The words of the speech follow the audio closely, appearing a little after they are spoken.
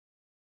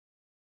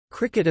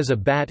Cricket is a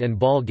bat and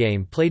ball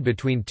game played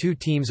between two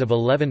teams of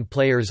 11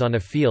 players on a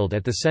field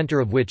at the centre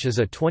of which is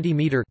a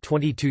 20-metre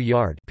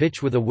 (22-yard)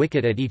 pitch with a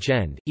wicket at each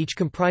end, each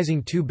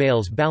comprising two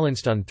bails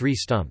balanced on three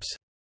stumps.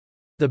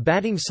 The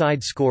batting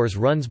side scores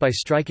runs by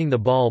striking the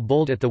ball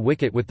bowled at the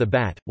wicket with the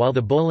bat, while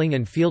the bowling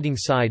and fielding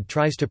side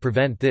tries to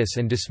prevent this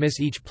and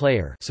dismiss each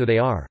player so they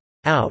are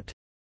out.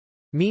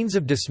 Means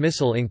of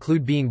dismissal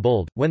include being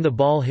bowled, when the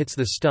ball hits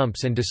the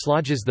stumps and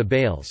dislodges the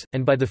bails,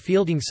 and by the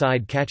fielding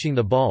side catching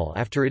the ball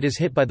after it is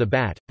hit by the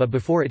bat, but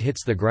before it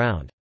hits the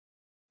ground.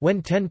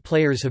 When 10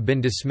 players have been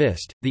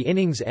dismissed, the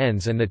innings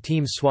ends and the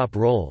teams swap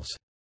roles.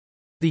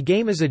 The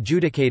game is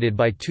adjudicated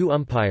by two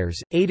umpires,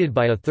 aided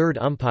by a third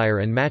umpire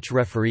and match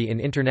referee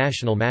in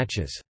international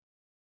matches.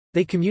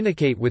 They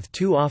communicate with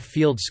two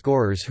off-field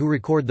scorers who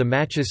record the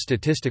match's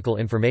statistical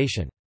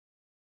information.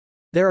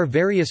 There are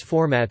various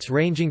formats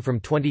ranging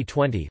from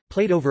 20-20,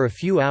 played over a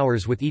few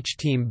hours with each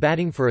team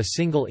batting for a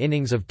single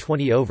innings of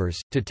 20 overs,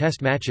 to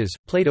test matches,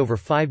 played over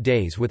 5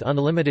 days with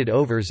unlimited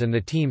overs and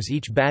the teams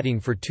each batting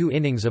for 2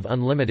 innings of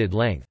unlimited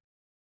length.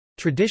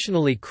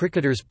 Traditionally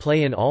cricketers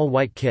play in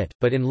all-white kit,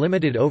 but in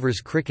limited overs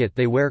cricket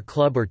they wear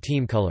club or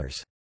team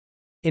colours.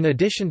 In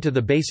addition to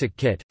the basic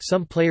kit,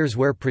 some players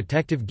wear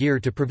protective gear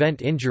to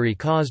prevent injury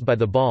caused by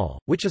the ball,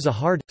 which is a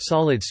hard,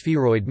 solid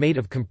spheroid made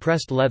of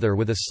compressed leather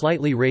with a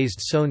slightly raised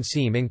sewn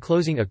seam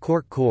enclosing a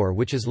cork core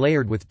which is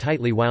layered with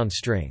tightly wound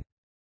string.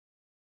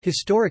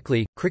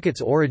 Historically, cricket's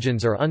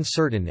origins are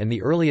uncertain and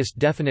the earliest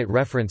definite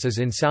reference is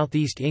in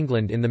southeast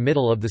England in the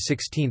middle of the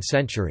 16th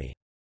century.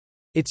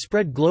 It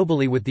spread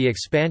globally with the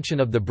expansion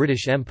of the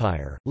British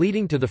Empire,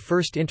 leading to the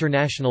first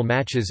international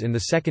matches in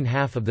the second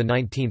half of the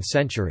 19th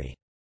century.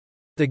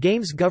 The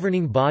game's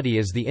governing body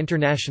is the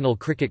International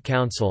Cricket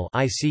Council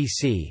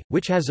 (ICC),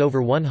 which has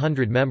over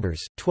 100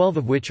 members, 12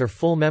 of which are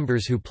full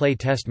members who play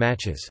test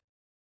matches.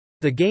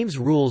 The game's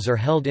rules are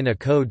held in a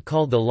code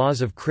called the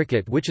Laws of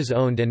Cricket, which is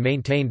owned and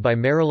maintained by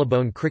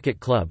Marylebone Cricket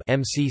Club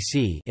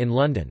 (MCC) in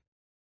London.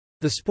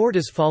 The sport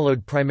is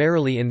followed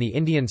primarily in the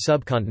Indian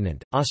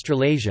subcontinent,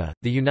 Australasia,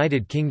 the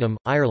United Kingdom,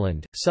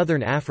 Ireland,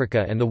 Southern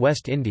Africa and the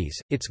West Indies,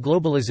 its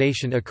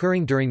globalization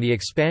occurring during the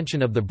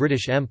expansion of the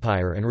British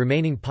Empire and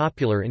remaining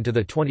popular into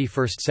the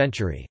 21st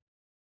century.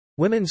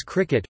 Women's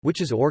cricket,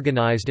 which is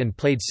organised and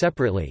played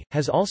separately,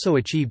 has also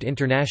achieved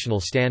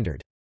international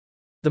standard.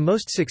 The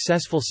most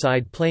successful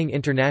side playing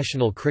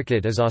international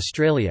cricket is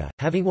Australia,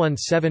 having won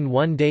 7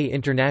 one-day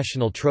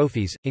international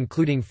trophies,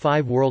 including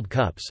 5 World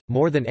Cups,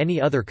 more than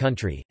any other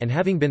country, and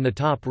having been the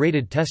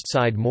top-rated test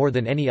side more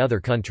than any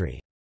other country.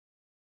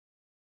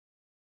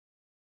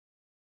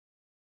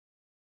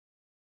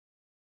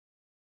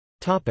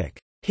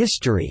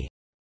 History.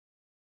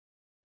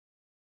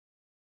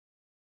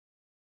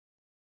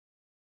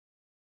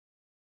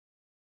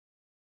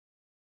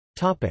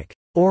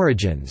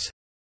 Origins.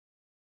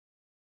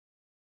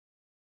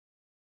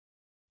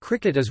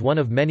 Cricket is one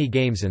of many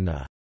games in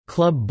the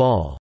club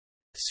ball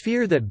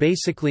sphere that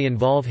basically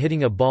involve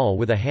hitting a ball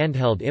with a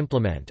handheld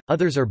implement.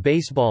 Others are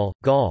baseball,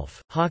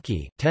 golf,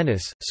 hockey,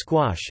 tennis,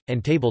 squash,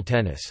 and table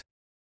tennis.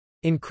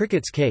 In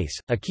cricket's case,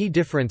 a key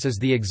difference is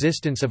the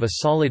existence of a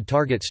solid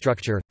target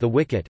structure, the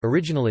wicket.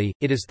 Originally,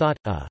 it is thought,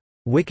 a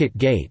wicket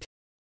gate,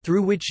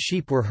 through which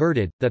sheep were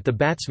herded, that the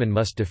batsman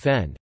must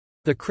defend.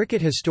 The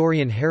cricket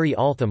historian Harry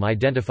Altham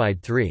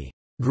identified 3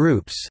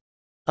 groups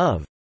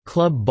of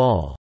club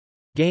ball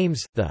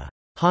games, the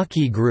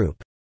hockey group,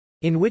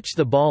 in which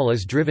the ball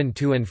is driven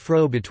to and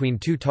fro between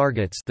 2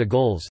 targets, the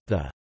goals,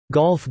 the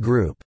golf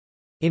group,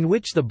 in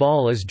which the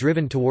ball is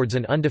driven towards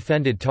an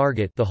undefended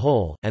target, the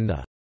hole, and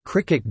the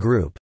cricket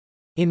group,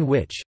 in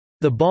which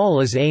the ball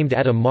is aimed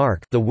at a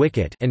mark, the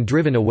wicket, and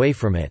driven away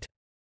from it.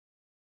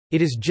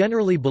 It is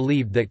generally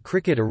believed that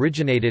cricket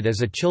originated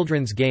as a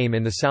children's game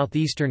in the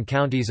southeastern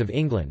counties of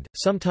England,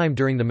 sometime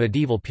during the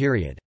medieval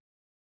period.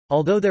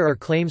 Although there are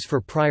claims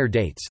for prior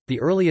dates, the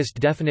earliest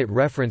definite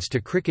reference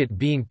to cricket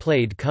being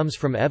played comes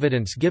from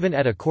evidence given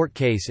at a court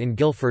case in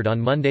Guildford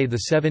on Monday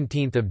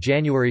 17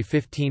 January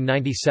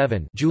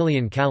 1597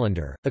 Julian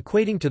calendar,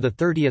 equating to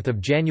 30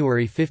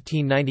 January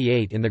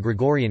 1598 in the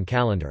Gregorian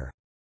calendar.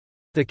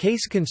 The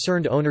case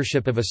concerned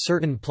ownership of a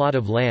certain plot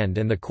of land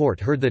and the court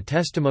heard the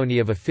testimony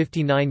of a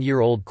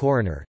 59-year-old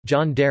coroner,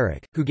 John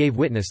Derrick, who gave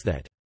witness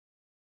that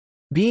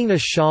being a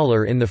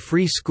scholar in the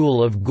Free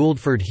School of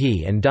Guildford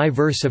he and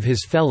divers of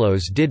his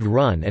fellows did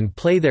run and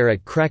play there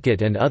at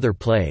cricket and other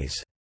plays."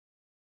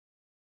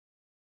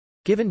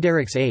 Given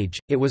Derrick's age,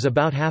 it was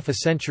about half a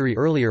century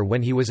earlier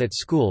when he was at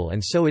school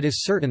and so it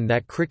is certain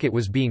that cricket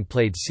was being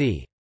played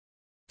c.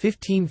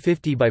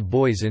 1550 by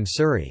boys in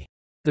Surrey.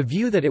 The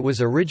view that it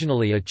was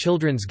originally a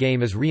children's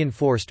game is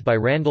reinforced by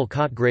Randall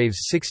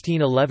Cotgrave's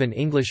 1611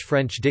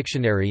 English-French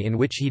dictionary in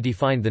which he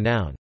defined the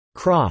noun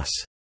 «cross»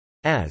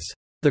 as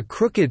the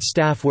crooked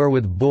staff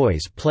wherewith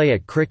boys play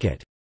at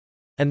cricket,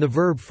 and the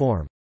verb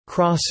form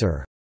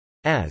crosser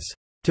as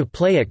to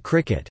play at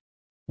cricket.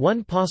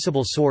 One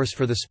possible source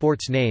for the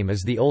sport's name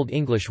is the Old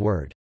English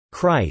word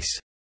crice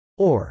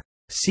or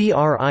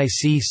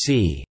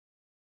cricc,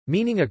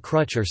 meaning a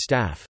crutch or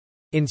staff.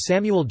 In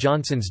Samuel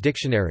Johnson's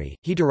dictionary,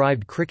 he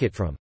derived cricket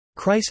from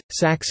cris,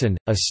 Saxon,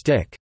 a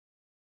stick.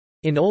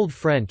 In Old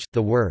French,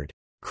 the word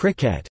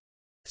cricket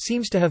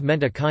seems to have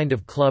meant a kind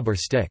of club or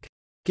stick.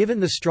 Given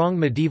the strong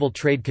medieval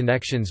trade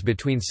connections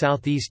between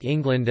southeast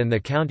England and the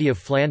county of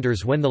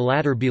Flanders when the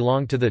latter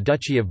belonged to the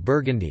Duchy of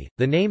Burgundy,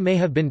 the name may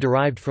have been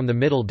derived from the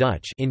Middle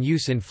Dutch in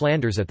use in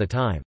Flanders at the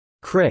time,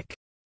 crick,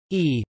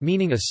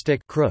 meaning a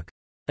stick crook.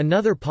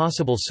 Another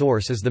possible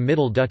source is the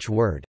Middle Dutch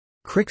word,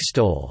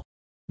 krickstoel,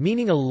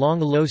 meaning a long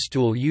low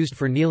stool used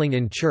for kneeling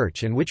in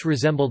church and which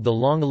resembled the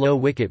long low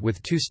wicket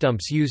with two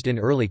stumps used in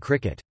early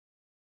cricket.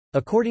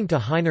 According to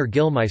Heiner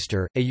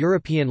Gillmeister, a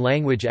European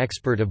language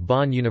expert of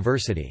Bonn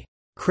University,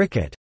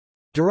 cricket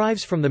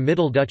derives from the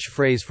Middle Dutch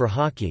phrase for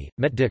hockey,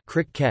 met de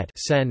cricket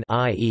sen,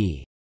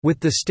 i.e., with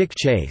the stick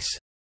chase.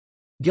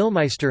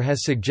 Gillmeister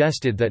has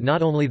suggested that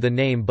not only the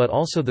name but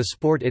also the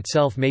sport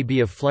itself may be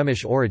of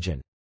Flemish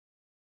origin.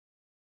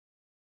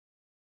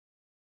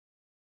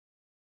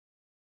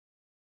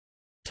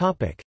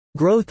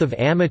 Growth of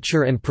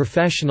amateur and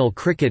professional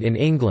cricket in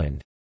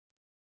England.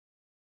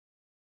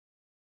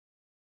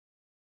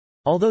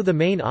 Although the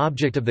main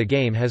object of the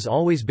game has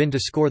always been to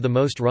score the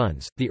most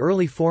runs, the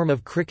early form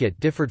of cricket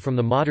differed from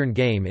the modern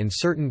game in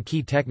certain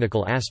key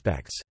technical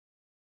aspects.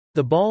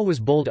 The ball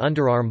was bowled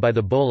underarm by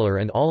the bowler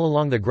and all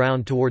along the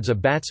ground towards a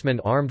batsman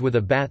armed with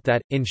a bat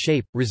that, in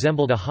shape,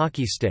 resembled a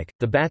hockey stick.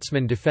 The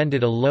batsman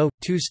defended a low,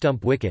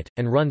 two-stump wicket,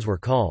 and runs were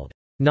called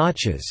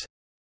notches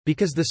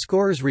because the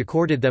scorers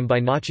recorded them by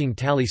notching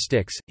tally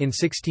sticks. In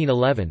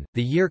 1611,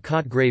 the year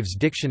Cotgrave's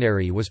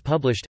dictionary was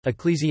published,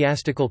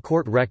 ecclesiastical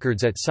court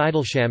records at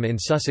Sidlesham in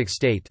Sussex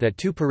state that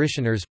two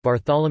parishioners,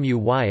 Bartholomew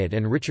Wyatt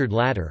and Richard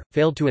Latter,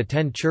 failed to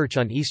attend church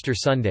on Easter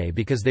Sunday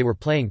because they were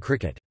playing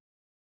cricket.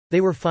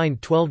 They were fined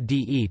 12d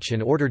each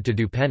and ordered to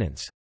do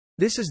penance.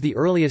 This is the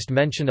earliest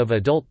mention of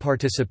adult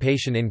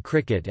participation in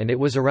cricket, and it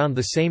was around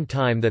the same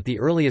time that the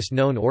earliest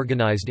known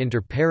organised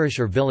inter-parish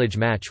or village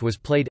match was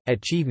played,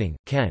 at Chevening,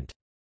 Kent.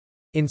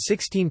 In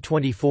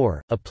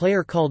 1624, a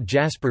player called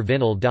Jasper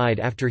Vinnell died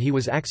after he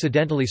was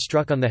accidentally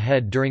struck on the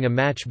head during a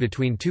match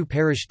between two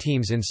parish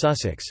teams in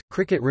Sussex.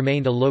 Cricket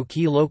remained a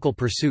low-key local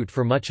pursuit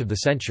for much of the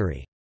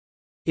century.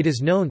 It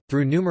is known,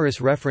 through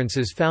numerous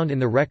references found in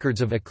the records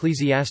of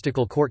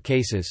ecclesiastical court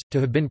cases, to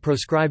have been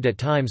proscribed at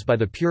times by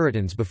the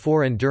Puritans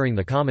before and during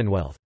the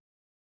Commonwealth.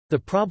 The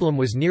problem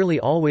was nearly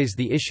always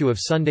the issue of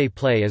Sunday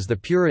play, as the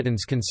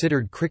Puritans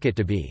considered cricket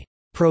to be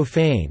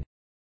profane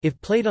if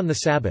played on the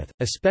Sabbath,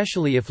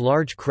 especially if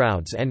large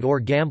crowds and/or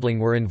gambling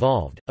were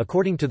involved.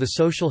 According to the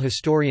social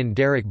historian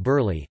Derek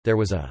Burley, there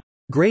was a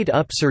great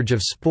upsurge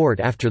of sport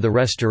after the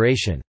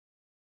Restoration.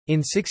 In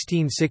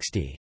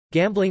 1660,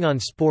 gambling on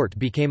sport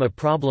became a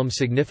problem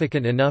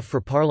significant enough for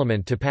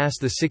Parliament to pass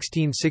the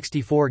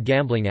 1664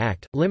 Gambling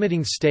Act,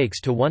 limiting stakes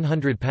to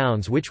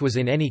 £100, which was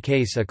in any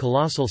case a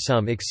colossal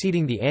sum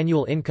exceeding the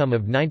annual income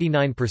of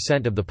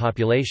 99% of the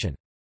population.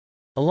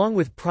 Along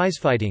with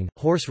prizefighting,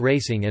 horse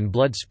racing and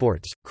blood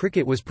sports,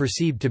 cricket was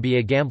perceived to be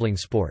a gambling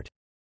sport.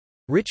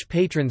 Rich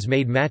patrons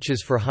made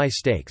matches for high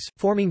stakes,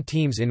 forming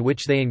teams in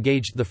which they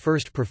engaged the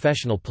first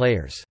professional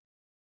players.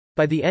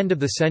 By the end of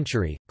the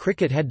century,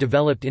 cricket had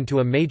developed into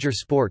a major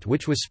sport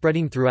which was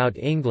spreading throughout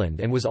England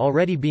and was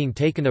already being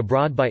taken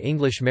abroad by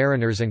English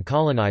mariners and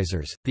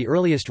colonizers. The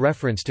earliest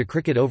reference to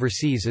cricket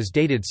overseas is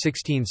dated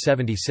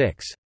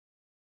 1676.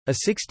 A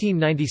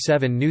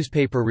 1697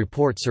 newspaper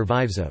report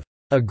survives of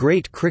a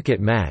great cricket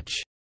match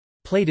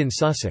played in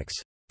Sussex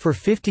for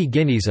 50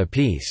 guineas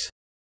apiece.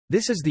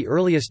 This is the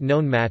earliest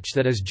known match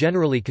that is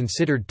generally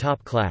considered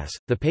top class.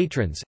 The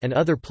patrons, and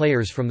other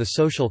players from the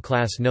social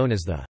class known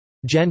as the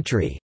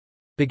gentry,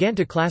 began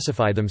to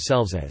classify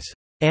themselves as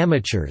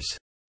amateurs,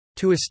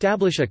 to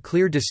establish a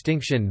clear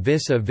distinction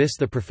vis-a-vis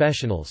the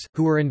professionals,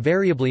 who were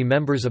invariably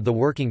members of the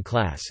working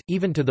class,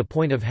 even to the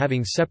point of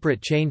having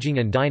separate changing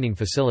and dining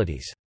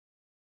facilities.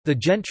 The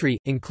gentry,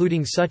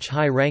 including such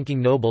high-ranking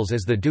nobles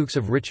as the Dukes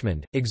of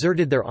Richmond,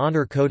 exerted their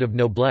honour code of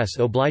noblesse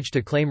obliged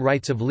to claim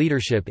rights of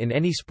leadership in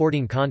any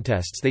sporting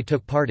contests they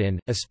took part in,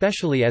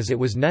 especially as it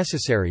was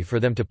necessary for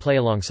them to play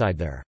alongside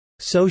their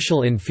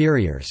social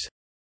inferiors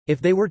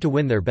if they were to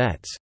win their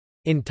bets.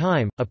 In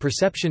time, a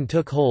perception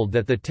took hold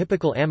that the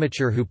typical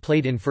amateur who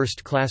played in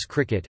first-class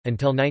cricket,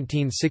 until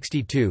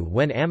 1962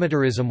 when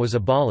amateurism was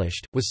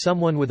abolished, was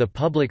someone with a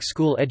public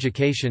school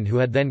education who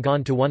had then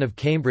gone to one of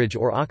Cambridge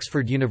or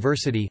Oxford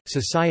University.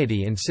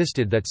 Society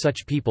insisted that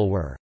such people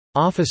were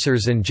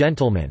officers and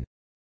gentlemen,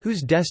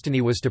 whose destiny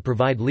was to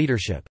provide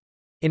leadership.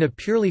 In a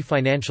purely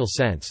financial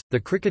sense, the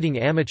cricketing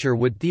amateur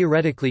would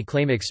theoretically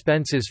claim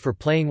expenses for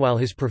playing while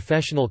his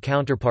professional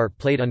counterpart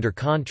played under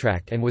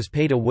contract and was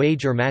paid a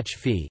wage or match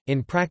fee.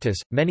 In practice,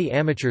 many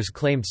amateurs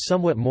claimed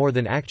somewhat more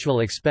than actual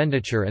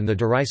expenditure, and the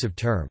derisive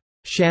term,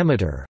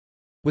 shamateur,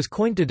 was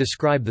coined to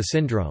describe the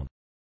syndrome.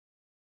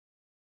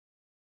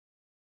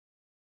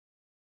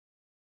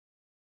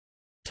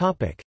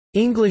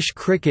 English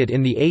cricket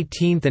in the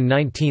 18th and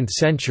 19th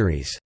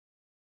centuries.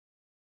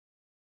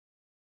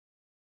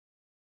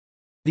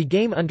 The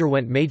game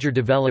underwent major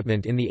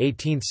development in the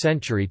 18th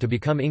century to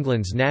become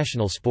England's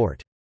national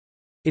sport.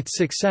 Its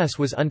success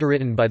was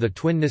underwritten by the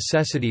twin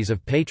necessities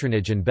of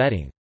patronage and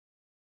betting.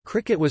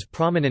 Cricket was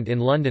prominent in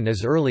London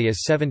as early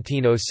as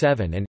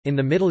 1707 and, in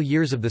the middle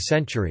years of the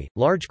century,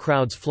 large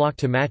crowds flocked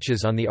to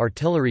matches on the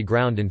Artillery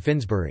Ground in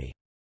Finsbury.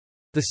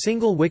 The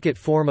single-wicket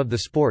form of the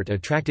sport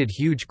attracted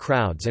huge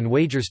crowds and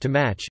wagers to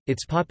match,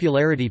 its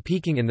popularity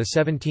peaking in the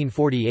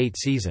 1748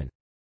 season.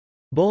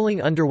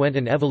 Bowling underwent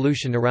an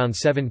evolution around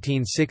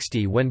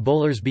 1760 when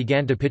bowlers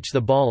began to pitch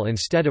the ball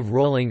instead of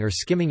rolling or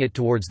skimming it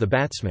towards the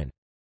batsman.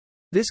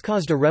 This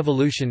caused a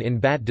revolution in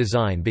bat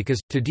design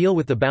because, to deal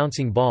with the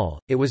bouncing ball,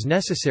 it was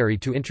necessary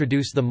to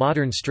introduce the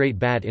modern straight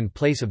bat in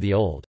place of the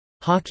old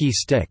hockey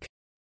stick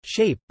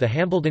shape. The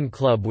Hambledon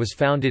Club was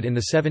founded in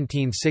the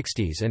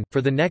 1760s and, for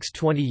the next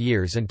 20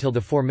 years until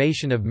the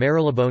formation of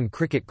Marylebone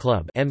Cricket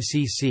Club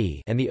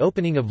 (MCC) and the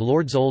opening of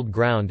Lord's Old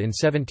Ground in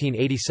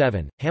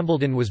 1787,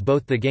 Hambledon was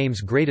both the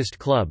game's greatest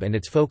club and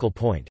its focal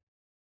point.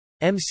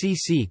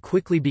 MCC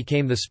quickly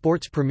became the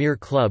sport's premier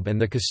club and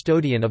the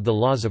custodian of the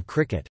laws of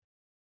cricket.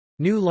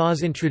 New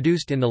laws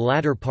introduced in the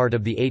latter part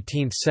of the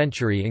 18th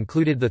century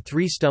included the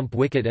three-stump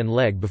wicket and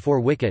leg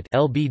before wicket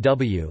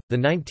 (LBW). The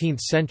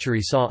 19th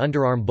century saw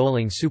underarm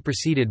bowling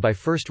superseded by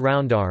first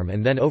roundarm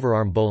and then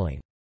overarm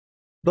bowling.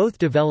 Both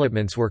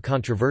developments were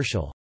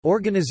controversial.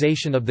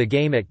 Organisation of the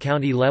game at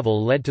county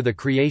level led to the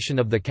creation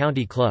of the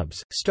county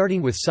clubs,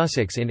 starting with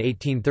Sussex in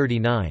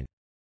 1839.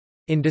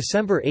 In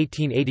December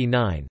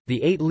 1889,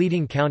 the 8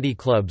 leading county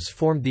clubs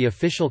formed the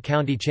official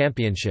county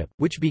championship,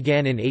 which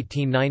began in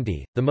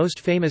 1890. The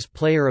most famous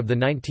player of the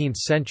 19th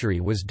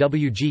century was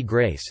W. G.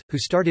 Grace, who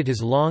started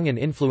his long and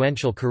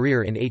influential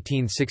career in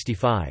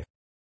 1865.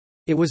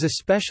 It was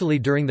especially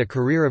during the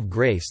career of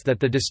Grace that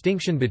the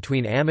distinction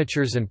between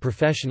amateurs and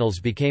professionals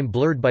became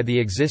blurred by the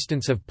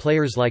existence of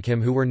players like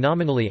him who were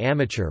nominally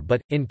amateur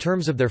but, in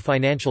terms of their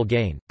financial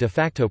gain, de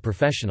facto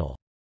professional.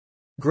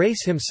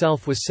 Grace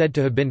himself was said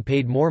to have been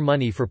paid more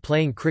money for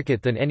playing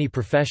cricket than any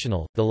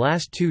professional. The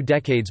last 2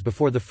 decades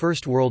before the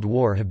First World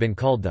War have been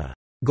called the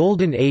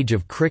Golden Age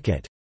of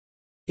Cricket.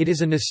 It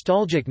is a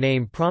nostalgic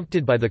name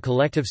prompted by the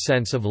collective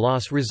sense of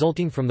loss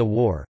resulting from the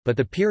war, but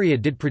the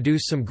period did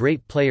produce some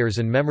great players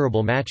and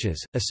memorable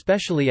matches,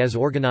 especially as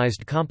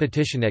organised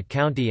competition at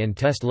county and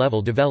test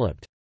level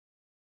developed.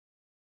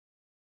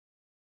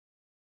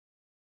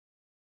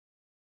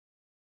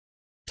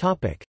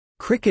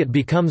 Cricket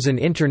becomes an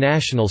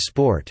international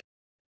sport.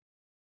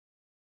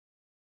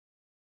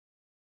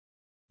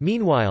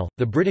 Meanwhile,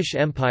 the British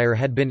Empire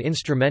had been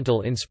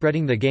instrumental in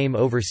spreading the game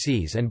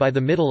overseas, and by the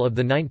middle of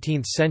the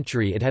 19th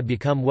century it had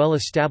become well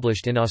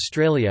established in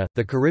Australia,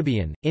 the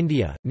Caribbean,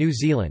 India, New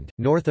Zealand,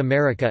 North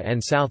America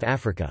and South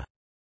Africa.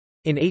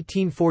 In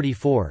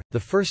 1844, the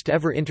first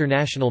ever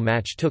international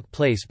match took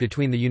place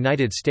between the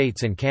United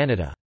States and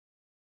Canada.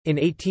 In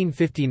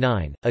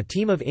 1859, a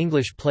team of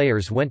English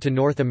players went to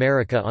North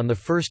America on the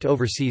first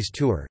overseas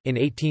tour. In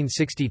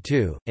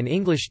 1862, an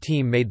English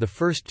team made the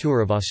first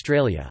tour of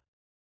Australia.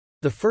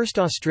 The first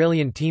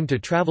Australian team to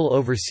travel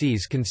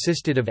overseas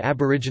consisted of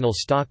Aboriginal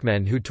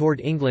stockmen who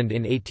toured England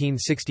in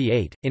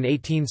 1868. In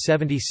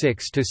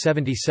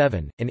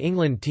 1876–77, an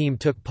England team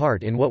took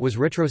part in what was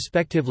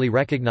retrospectively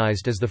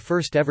recognised as the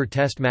first ever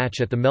Test match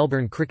at the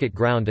Melbourne Cricket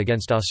Ground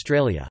against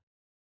Australia.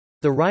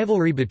 The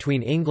rivalry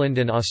between England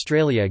and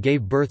Australia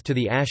gave birth to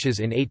the Ashes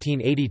in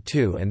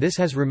 1882, and this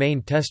has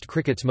remained Test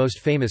cricket's most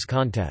famous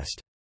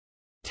contest.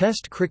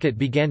 Test cricket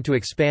began to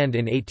expand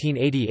in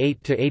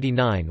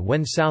 1888–89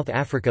 when South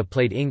Africa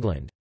played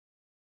England.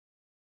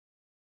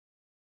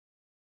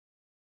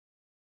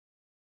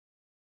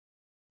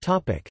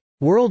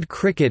 World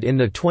cricket in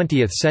the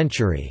 20th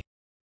century.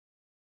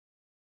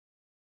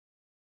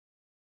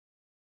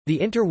 The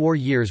interwar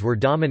years were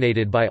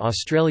dominated by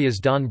Australia's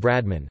Don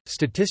Bradman,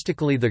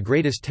 statistically the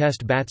greatest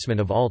Test batsman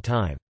of all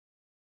time.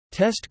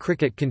 Test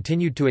cricket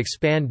continued to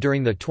expand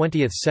during the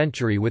 20th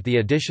century with the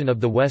addition of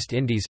the West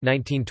Indies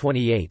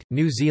 1928,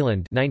 New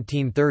Zealand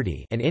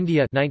 1930, and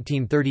India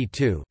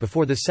 1932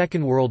 before the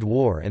Second World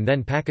War, and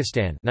then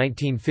Pakistan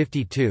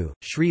 1952,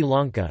 Sri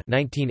Lanka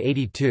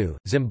 1982,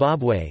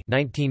 Zimbabwe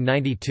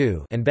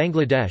 1992, and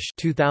Bangladesh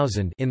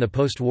 2000 in the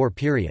post-war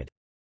period.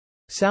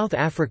 South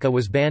Africa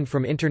was banned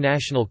from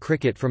international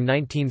cricket from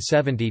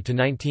 1970 to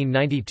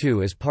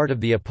 1992 as part of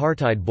the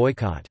apartheid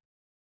boycott.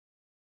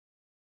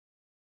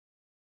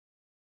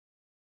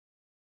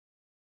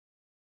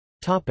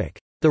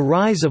 The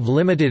rise of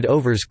limited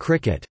overs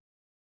cricket.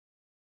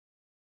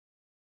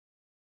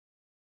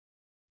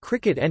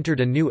 Cricket entered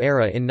a new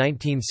era in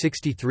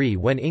 1963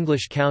 when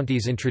English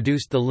counties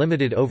introduced the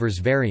limited overs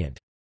variant.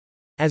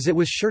 As it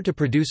was sure to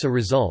produce a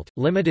result,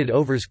 limited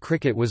overs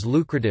cricket was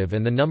lucrative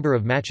and the number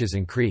of matches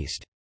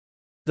increased.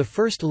 The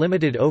first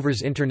limited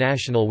overs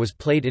international was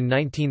played in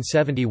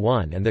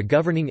 1971, and the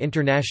governing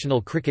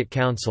International Cricket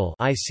Council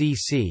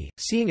 (ICC),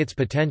 seeing its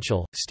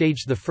potential,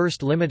 staged the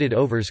first limited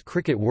overs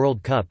Cricket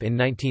World Cup in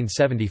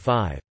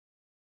 1975.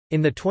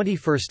 In the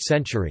 21st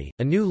century,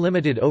 a new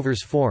limited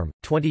overs form,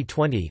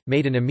 2020,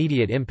 made an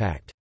immediate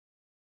impact.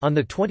 On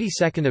the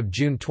 22nd of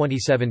June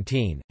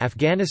 2017,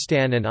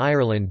 Afghanistan and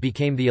Ireland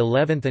became the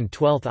 11th and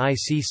 12th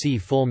ICC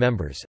full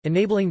members,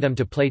 enabling them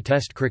to play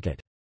Test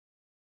cricket.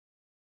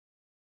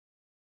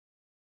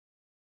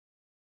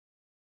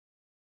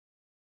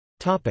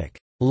 Topic: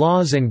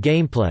 Laws and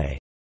gameplay.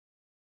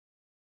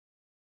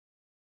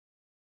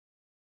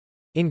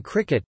 In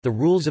cricket, the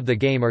rules of the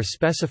game are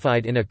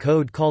specified in a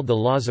code called the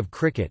Laws of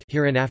Cricket,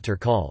 hereinafter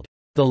called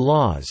the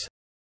Laws,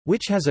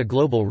 which has a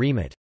global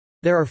remit.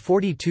 There are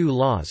 42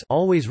 laws,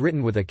 always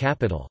written with a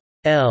capital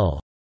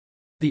L.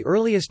 The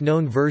earliest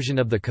known version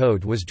of the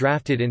code was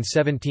drafted in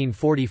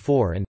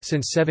 1744 and,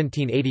 since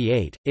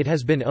 1788, it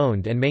has been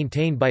owned and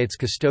maintained by its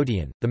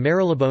custodian, the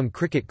Marylebone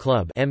Cricket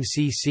Club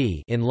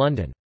 (MCC) in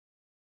London.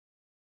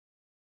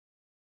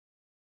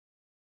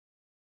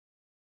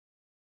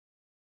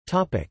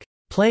 Topic: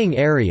 Playing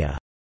area.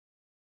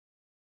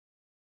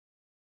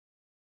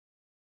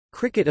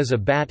 Cricket is a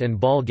bat and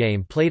ball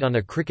game played on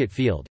a cricket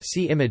field,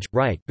 see image,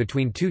 right,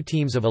 between two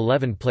teams of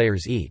 11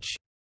 players each.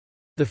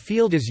 The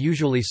field is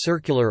usually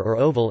circular or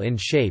oval in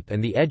shape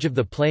and the edge of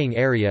the playing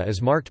area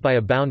is marked by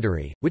a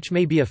boundary, which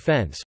may be a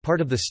fence, part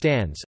of the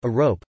stands, a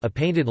rope, a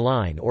painted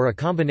line or a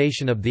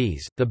combination of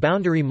these. The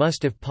boundary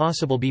must if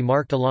possible be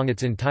marked along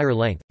its entire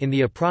length. In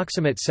the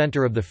approximate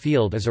center of the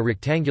field is a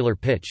rectangular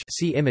pitch,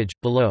 see image,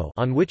 below,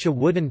 on which a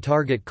wooden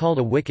target called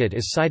a wicket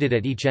is sited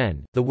at each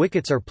end. The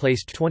wickets are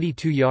placed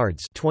 22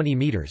 yards 20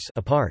 meters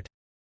apart.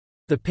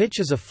 The pitch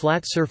is a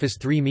flat surface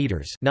 3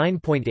 meters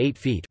 (9.8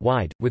 feet)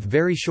 wide, with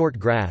very short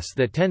grass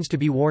that tends to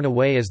be worn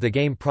away as the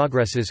game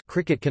progresses.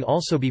 Cricket can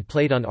also be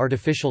played on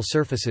artificial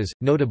surfaces,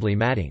 notably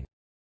matting.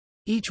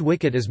 Each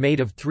wicket is made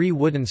of 3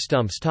 wooden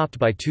stumps topped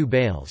by 2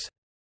 bails.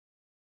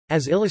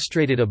 As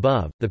illustrated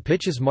above, the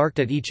pitch is marked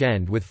at each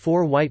end with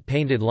 4 white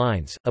painted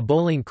lines, a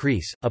bowling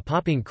crease, a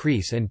popping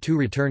crease and 2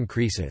 return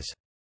creases.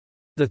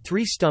 The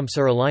 3 stumps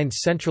are aligned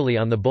centrally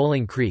on the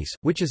bowling crease,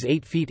 which is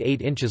 8 feet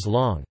 8 inches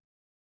long.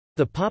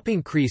 The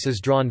popping crease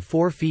is drawn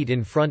 4 feet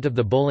in front of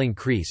the bowling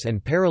crease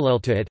and parallel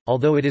to it,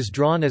 although it is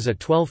drawn as a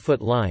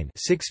 12-foot line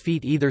 6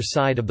 feet either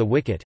side of the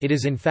wicket, it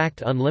is in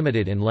fact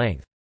unlimited in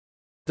length.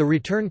 The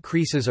return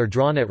creases are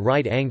drawn at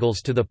right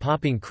angles to the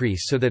popping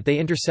crease so that they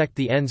intersect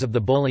the ends of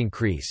the bowling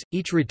crease.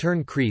 Each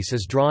return crease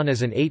is drawn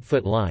as an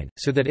 8-foot line,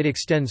 so that it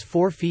extends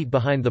 4 feet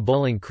behind the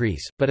bowling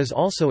crease, but is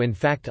also in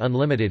fact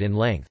unlimited in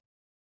length.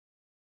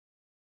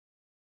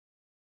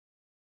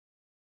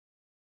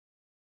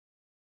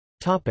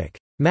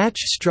 Match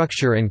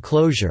structure and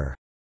closure.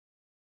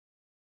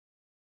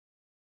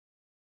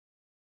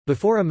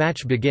 Before a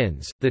match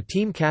begins, the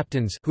team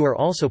captains, who are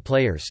also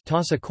players,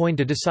 toss a coin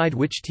to decide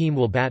which team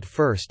will bat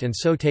first and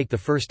so take the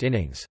first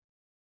innings.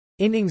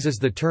 Innings is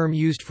the term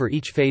used for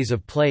each phase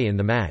of play in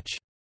the match.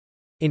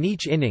 In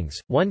each innings,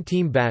 one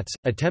team bats,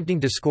 attempting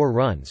to score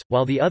runs,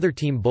 while the other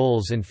team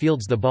bowls and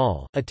fields the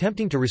ball,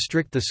 attempting to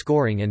restrict the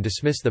scoring and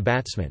dismiss the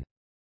batsman.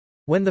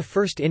 When the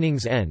first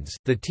innings ends,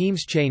 the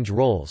teams change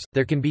roles.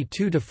 There can be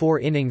 2 to 4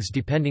 innings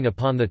depending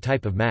upon the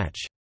type of match.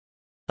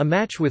 A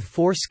match with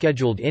 4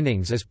 scheduled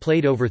innings is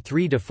played over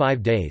 3 to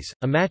 5 days.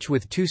 A match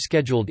with 2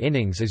 scheduled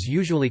innings is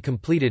usually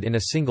completed in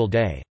a single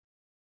day.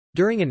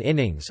 During an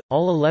innings,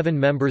 all 11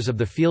 members of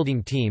the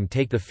fielding team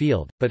take the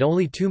field, but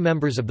only 2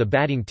 members of the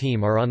batting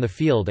team are on the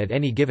field at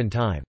any given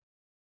time.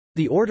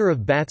 The order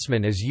of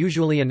batsmen is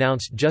usually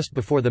announced just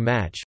before the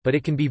match, but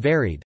it can be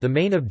varied. The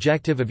main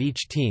objective of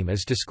each team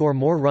is to score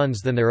more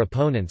runs than their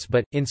opponents,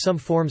 but, in some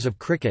forms of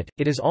cricket,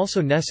 it is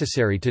also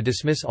necessary to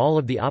dismiss all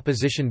of the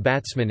opposition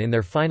batsmen in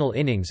their final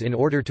innings in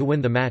order to win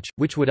the match,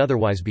 which would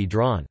otherwise be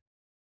drawn.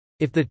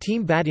 If the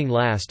team batting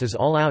last is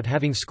all out,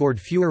 having scored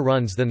fewer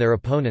runs than their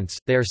opponents,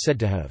 they are said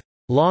to have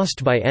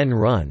lost by n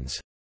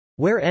runs,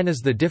 where n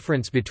is the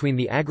difference between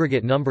the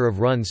aggregate number of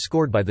runs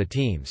scored by the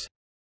teams.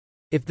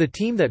 If the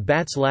team that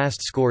bats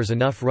last scores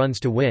enough runs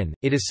to win,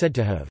 it is said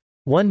to have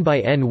won by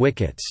n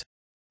wickets,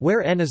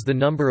 where n is the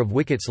number of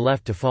wickets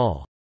left to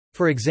fall.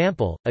 For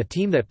example, a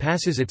team that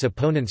passes its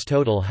opponent's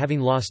total having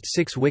lost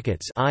 6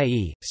 wickets,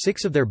 i.e.,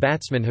 6 of their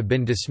batsmen have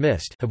been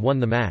dismissed, have won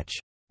the match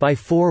by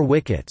 4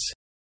 wickets.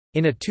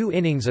 In a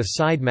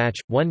 2-innings-a-side match,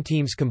 one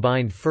team's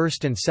combined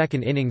first and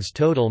second innings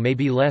total may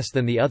be less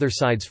than the other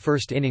side's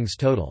first innings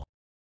total.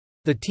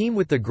 The team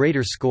with the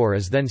greater score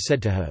is then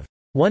said to have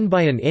won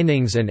by an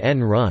innings and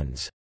n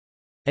runs,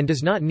 and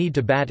does not need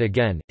to bat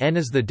again. N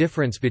is the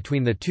difference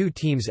between the 2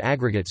 teams'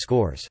 aggregate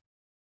scores.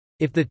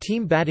 If the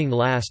team batting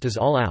last is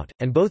all out,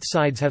 and both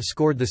sides have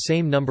scored the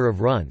same number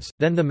of runs,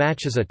 then the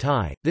match is a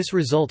tie. This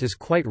result is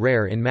quite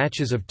rare in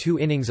matches of 2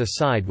 innings a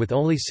side, with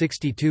only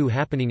 62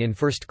 happening in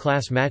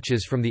first-class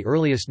matches from the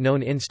earliest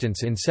known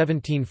instance in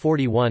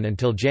 1741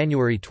 until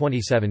January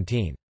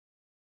 2017.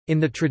 In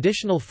the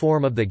traditional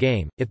form of the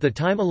game, if the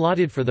time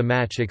allotted for the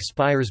match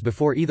expires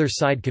before either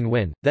side can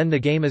win, then the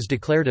game is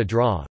declared a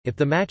draw. If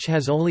the match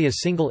has only a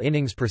single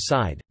innings per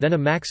side, then a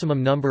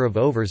maximum number of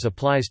overs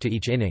applies to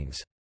each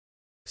innings.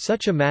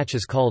 Such a match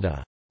is called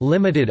a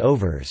limited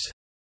overs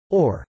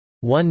or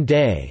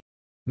one-day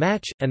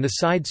match, and the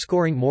side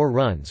scoring more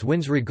runs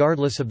wins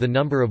regardless of the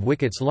number of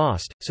wickets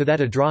lost, so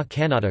that a draw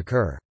cannot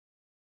occur.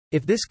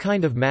 If this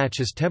kind of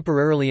match is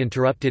temporarily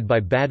interrupted by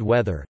bad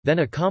weather, then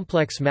a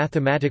complex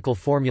mathematical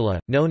formula,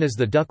 known as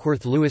the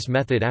Duckworth-Lewis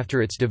method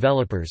after its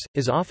developers,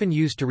 is often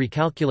used to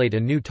recalculate a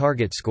new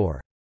target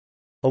score.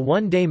 A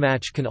one-day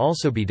match can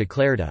also be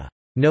declared a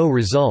no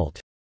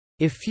result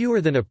if fewer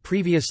than a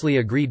previously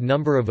agreed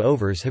number of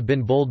overs have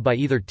been bowled by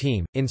either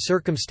team, in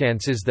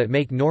circumstances that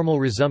make normal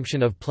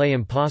resumption of play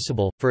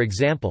impossible, for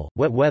example,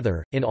 wet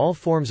weather. In all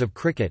forms of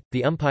cricket,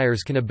 the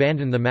umpires can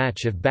abandon the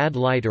match if bad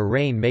light or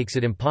rain makes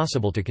it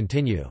impossible to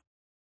continue.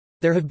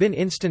 There have been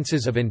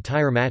instances of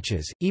entire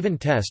matches, even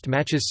test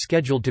matches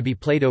scheduled to be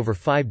played over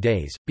 5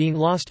 days, being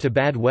lost to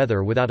bad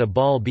weather without a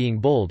ball being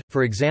bowled,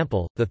 for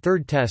example, the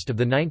third test of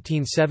the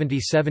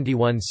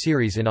 1970–71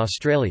 series in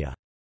Australia.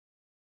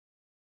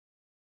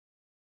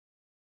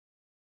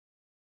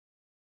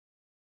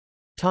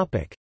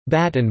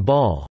 Bat and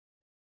ball.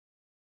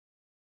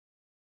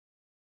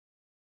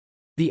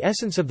 The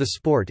essence of the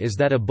sport is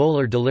that a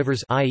bowler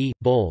delivers, i.e.,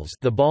 bowls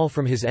the ball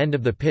from his end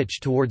of the pitch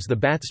towards the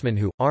batsman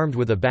who, armed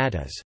with a bat,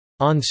 is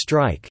on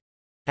strike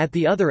at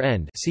the other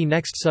end. See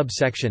next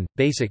subsection,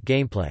 basic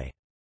gameplay.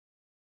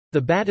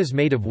 The bat is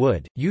made of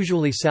wood,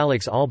 usually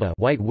Salix alba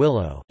white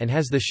willow, and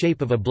has the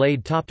shape of a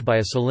blade topped by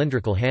a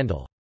cylindrical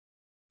handle.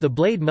 The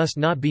blade must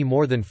not be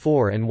more than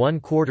 4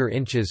 1/4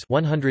 inches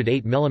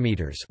 (108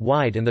 mm)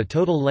 wide and the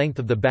total length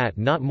of the bat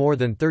not more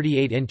than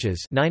 38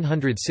 inches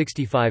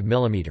 (965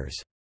 mm).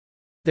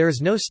 There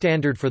is no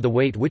standard for the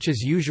weight, which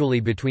is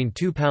usually between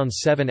 2 pounds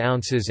 7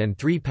 ounces and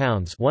 3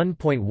 pounds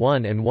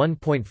 (1.1 and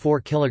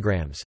 1.4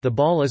 kilograms). The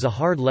ball is a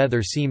hard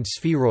leather seamed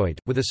spheroid,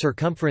 with a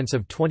circumference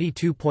of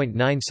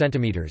 22.9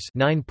 centimeters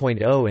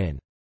 (9.0 in).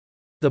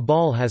 The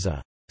ball has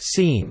a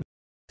seam,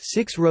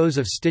 6 rows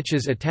of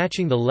stitches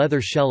attaching the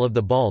leather shell of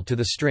the ball to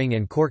the string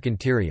and cork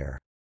interior.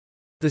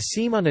 The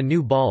seam on a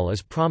new ball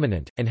is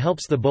prominent, and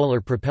helps the bowler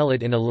propel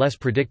it in a less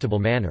predictable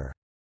manner.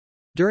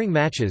 During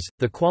matches,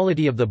 the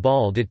quality of the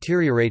ball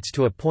deteriorates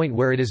to a point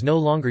where it is no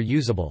longer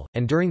usable,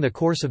 and during the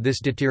course of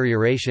this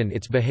deterioration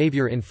its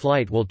behavior in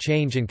flight will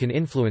change and can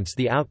influence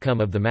the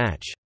outcome of the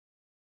match.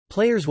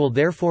 Players will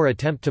therefore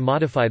attempt to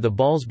modify the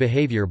ball's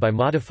behavior by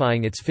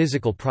modifying its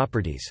physical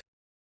properties.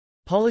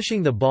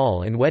 Polishing the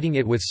ball and wetting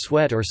it with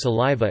sweat or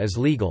saliva is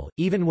legal,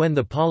 even when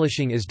the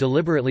polishing is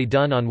deliberately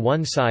done on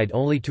one side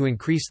only to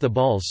increase the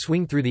ball's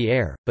swing through the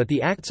air, but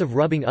the acts of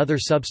rubbing other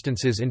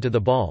substances into the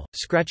ball,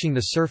 scratching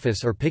the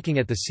surface or picking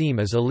at the seam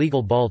is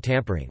illegal ball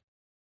tampering.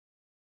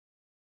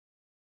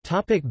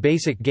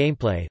 Basic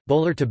gameplay,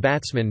 bowler to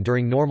batsman.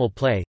 During normal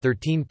play,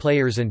 13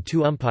 players and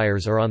 2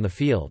 umpires are on the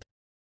field.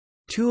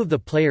 2 of the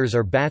players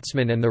are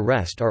batsmen and the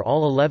rest are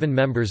all 11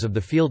 members of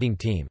the fielding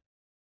team.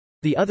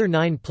 The other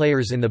 9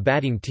 players in the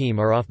batting team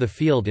are off the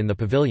field in the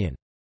pavilion.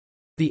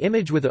 The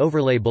image with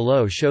overlay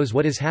below shows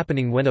what is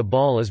happening when a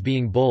ball is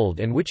being bowled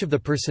and which of the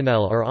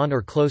personnel are on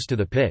or close to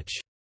the pitch.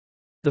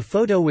 The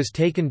photo was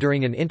taken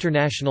during an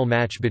international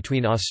match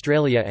between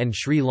Australia and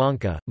Sri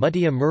Lanka.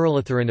 Muttiah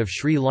Muralitharan of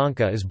Sri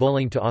Lanka is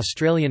bowling to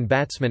Australian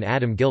batsman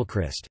Adam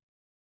Gilchrist.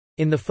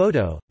 In the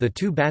photo, the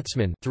 2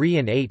 batsmen 3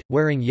 and 8,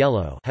 wearing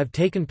yellow, have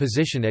taken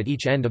position at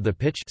each end of the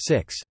pitch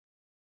 6.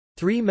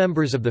 3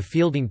 members of the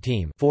fielding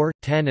team 4,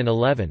 10 and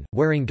 11,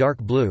 wearing dark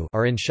blue,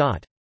 are in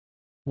shot.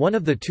 One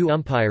of the 2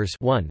 umpires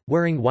 1,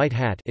 wearing white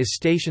hat is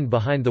stationed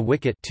behind the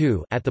wicket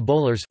 2 at the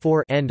bowler's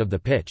 4 end of the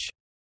pitch.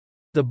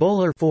 The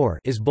bowler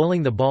 4 is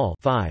bowling the ball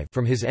 5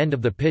 from his end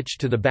of the pitch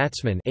to the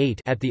batsman 8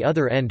 at the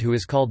other end, who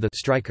is called the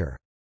striker.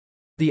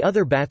 The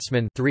other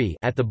batsman 3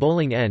 at the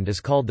bowling end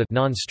is called the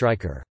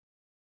non-striker.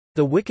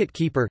 The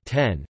wicket-keeper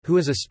 10, who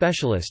is a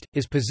specialist,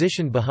 is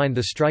positioned behind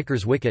the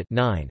striker's wicket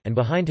 9, and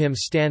behind him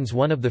stands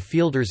one of the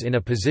fielders in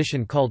a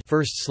position called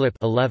first slip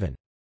 11.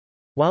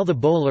 While the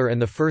bowler and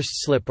the first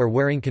slip are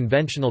wearing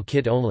conventional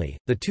kit only,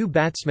 the 2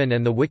 batsmen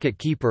and the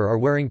wicket-keeper are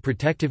wearing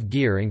protective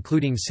gear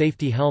including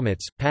safety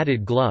helmets,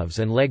 padded gloves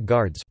and leg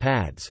guards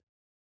pads.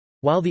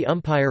 While the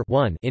umpire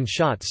 1 in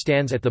shot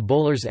stands at the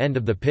bowler's end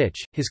of the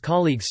pitch, his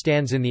colleague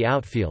stands in the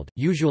outfield,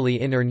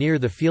 usually in or near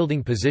the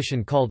fielding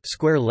position called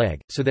square leg,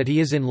 so that he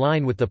is in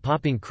line with the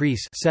popping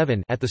crease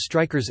 7 at the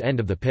striker's end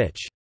of the pitch.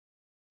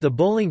 The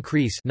bowling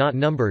crease not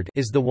numbered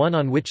is the one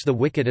on which the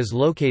wicket is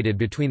located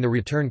between the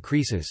return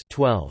creases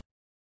 12.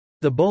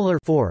 The bowler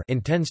 4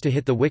 intends to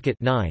hit the wicket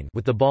 9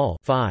 with the ball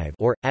 5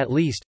 or, at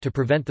least, to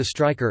prevent the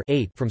striker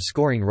 8 from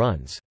scoring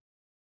runs.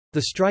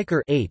 The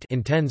striker 8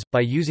 intends, by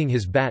using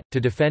his bat, to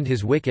defend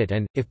his wicket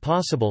and, if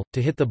possible, to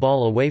hit the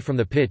ball away from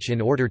the pitch in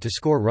order to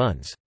score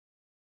runs.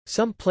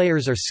 Some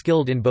players are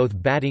skilled in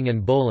both batting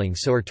and bowling,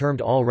 so are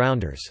termed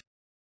all-rounders.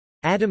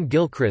 Adam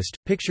Gilchrist,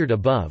 pictured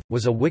above,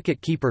 was a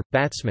wicket-keeper,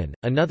 batsman,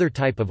 another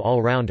type of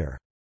all-rounder.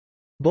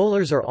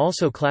 Bowlers are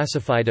also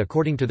classified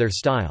according to their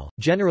style,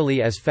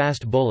 generally as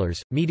fast bowlers,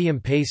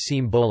 medium-pace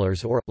seam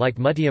bowlers or, like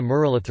Muttiah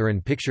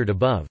Muralitharan pictured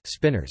above,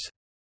 spinners.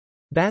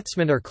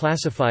 Batsmen are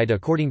classified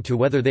according to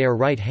whether they are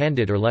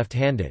right-handed or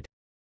left-handed.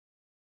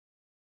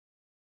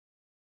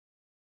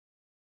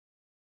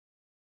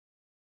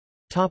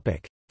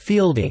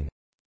 Fielding.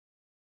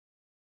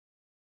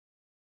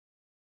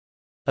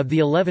 Of the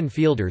 11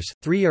 fielders,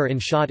 3 are in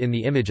shot in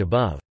the image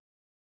above.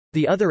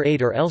 The other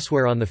 8 are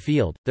elsewhere on the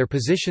field, their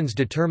positions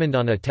determined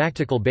on a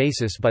tactical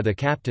basis by the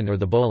captain or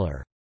the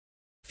bowler.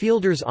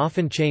 Fielders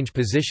often change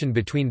position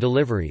between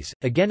deliveries,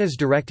 again as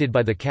directed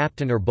by the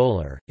captain or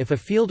bowler. If a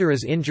fielder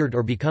is injured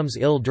or becomes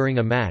ill during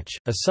a match,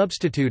 a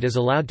substitute is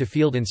allowed to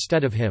field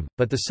instead of him,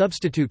 but the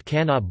substitute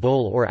cannot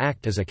bowl or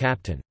act as a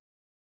captain.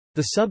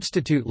 The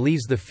substitute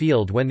leaves the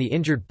field when the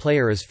injured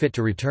player is fit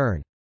to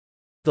return.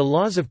 The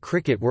laws of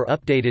cricket were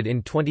updated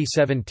in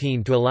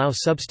 2017 to allow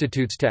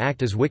substitutes to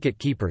act as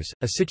wicket-keepers,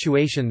 a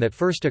situation that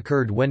first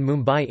occurred when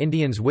Mumbai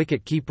Indians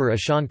wicket-keeper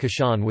Ishan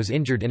Kishan was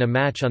injured in a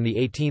match on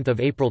 18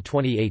 April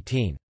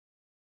 2018.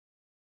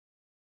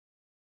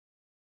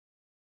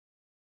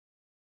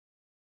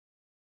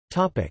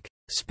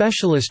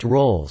 Specialist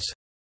roles.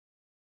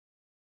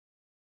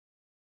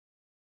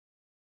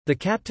 The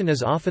captain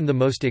is often the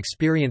most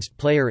experienced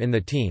player in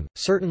the team,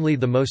 certainly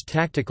the most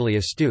tactically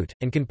astute,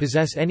 and can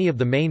possess any of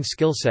the main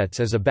skill sets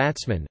as a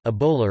batsman, a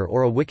bowler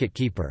or a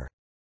wicket-keeper.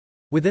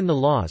 Within the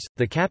laws,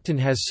 the captain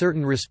has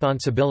certain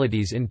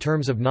responsibilities in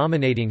terms of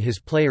nominating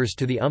his players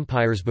to the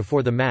umpires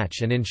before the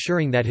match and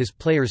ensuring that his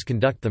players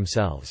conduct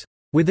themselves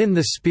within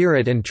the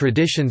spirit and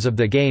traditions of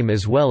the game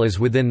as well as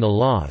within the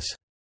laws.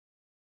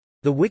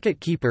 The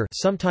wicket-keeper,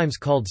 sometimes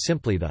called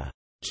simply the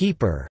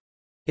keeper,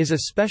 is a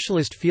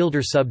specialist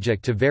fielder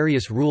subject to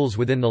various rules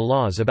within the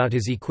laws about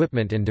his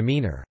equipment and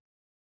demeanor.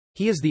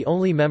 He is the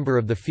only member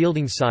of the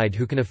fielding side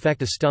who can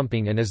effect a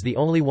stumping and is the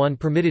only one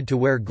permitted to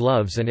wear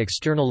gloves and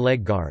external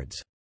leg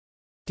guards.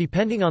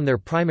 Depending on their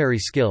primary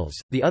skills,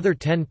 the other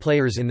 10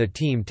 players in the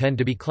team tend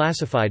to be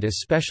classified as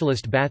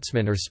specialist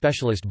batsmen or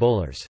specialist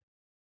bowlers.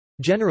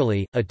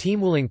 Generally, a team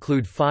will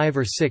include 5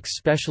 or 6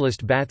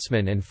 specialist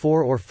batsmen and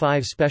 4 or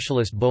 5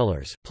 specialist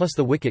bowlers, plus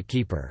the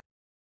wicket-keeper.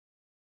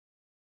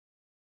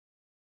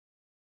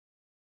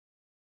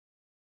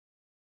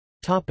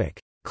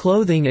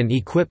 Clothing and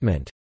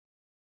equipment.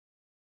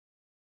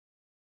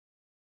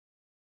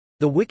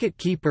 The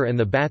wicket-keeper and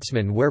the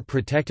batsman wear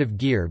protective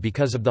gear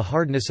because of the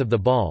hardness of the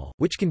ball,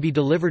 which can be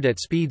delivered at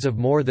speeds of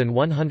more than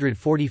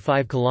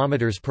 145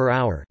 km per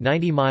hour,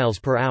 90 miles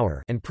per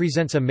hour, and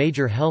presents a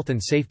major health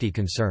and safety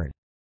concern.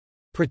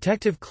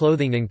 Protective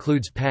clothing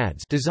includes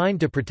pads designed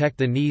to protect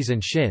the knees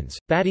and shins,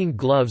 batting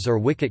gloves or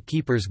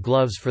wicket-keeper's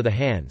gloves for the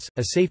hands,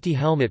 a safety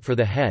helmet for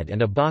the head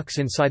and a box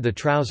inside the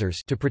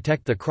trousers to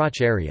protect the crotch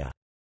area.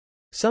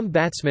 Some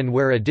batsmen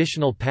wear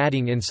additional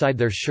padding inside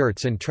their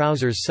shirts and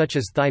trousers such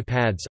as thigh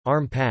pads,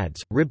 arm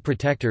pads, rib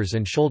protectors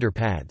and shoulder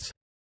pads.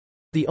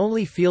 The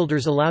only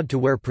fielders allowed to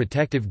wear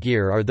protective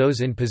gear are those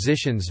in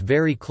positions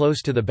very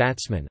close to the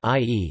batsman,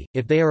 i.e.,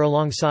 if they are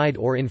alongside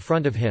or in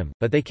front of him,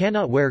 but they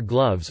cannot wear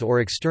gloves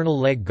or external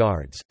leg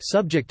guards.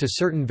 Subject to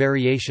certain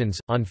variations,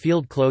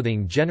 on-field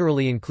clothing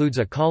generally includes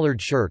a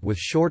collared shirt with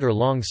short or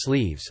long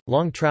sleeves,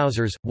 long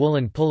trousers,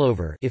 woolen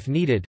pullover if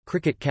needed,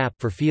 cricket cap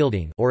for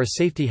fielding, or a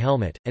safety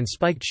helmet, and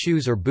spiked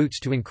shoes or boots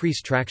to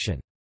increase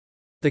traction.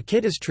 The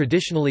kit is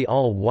traditionally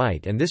all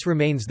white and this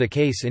remains the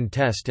case in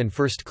Test and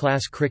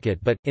first-class cricket,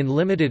 but, in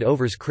limited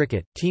overs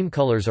cricket, team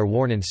colours are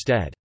worn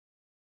instead.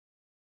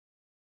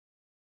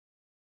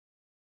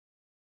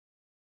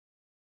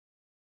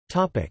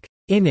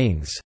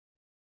 Innings.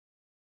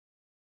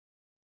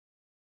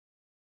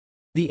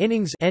 The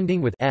innings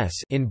ending with s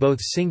in both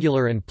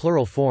singular and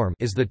plural form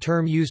is the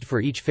term used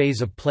for each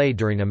phase of play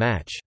during a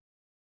match.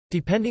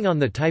 Depending on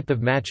the type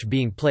of match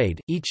being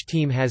played, each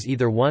team has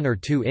either 1 or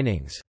 2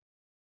 innings.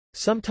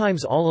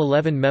 Sometimes all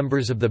 11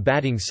 members of the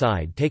batting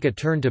side take a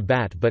turn to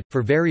bat but,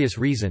 for various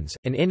reasons,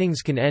 an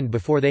innings can end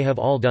before they have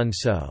all done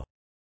so.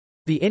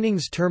 The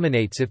innings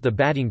terminates if the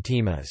batting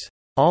team is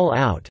all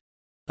out,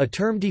 a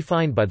term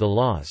defined by the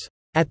laws.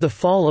 At the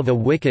fall of a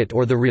wicket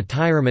or the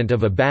retirement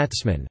of a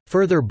batsman,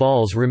 further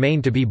balls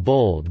remain to be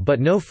bowled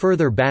but no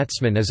further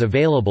batsman is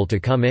available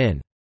to come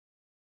in.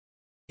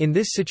 In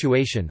this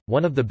situation,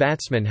 one of the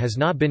batsmen has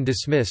not been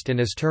dismissed and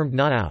is termed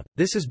not out.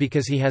 This is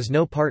because he has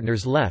no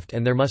partners left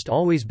and there must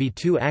always be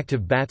 2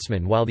 active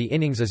batsmen while the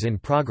innings is in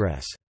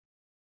progress.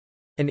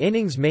 An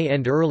innings may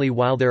end early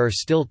while there are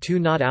still 2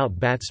 not out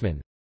batsmen.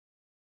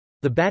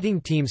 The batting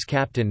team's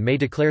captain may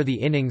declare the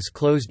innings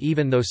closed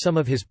even though some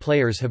of his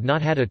players have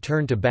not had a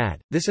turn to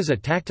bat. This is a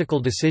tactical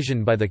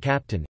decision by the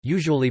captain,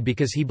 usually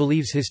because he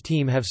believes his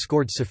team have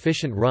scored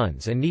sufficient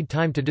runs and need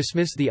time to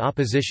dismiss the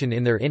opposition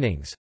in their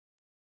innings.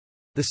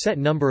 The set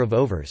number of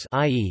overs,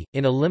 i.e.,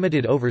 in a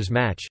limited overs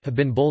match, have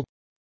been bowled.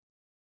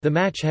 The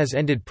match has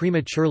ended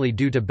prematurely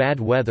due to bad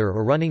weather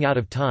or running out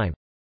of time.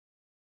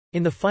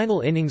 In the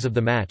final innings of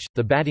the match,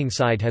 the batting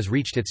side has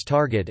reached its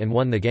target and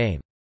won the game.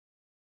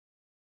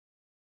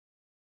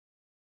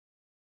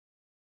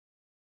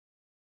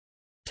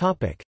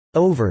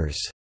 Overs.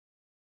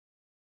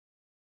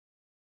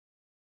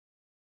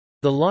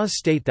 The laws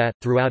state that,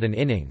 throughout an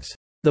innings,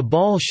 the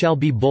ball shall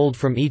be bowled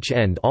from each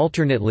end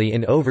alternately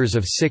in overs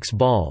of 6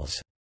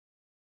 balls.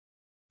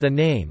 The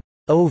name,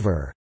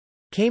 over,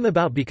 came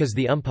about because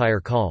the umpire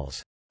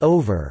calls,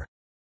 over,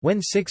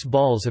 when 6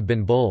 balls have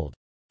been bowled.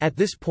 At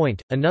this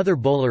point, another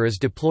bowler is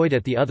deployed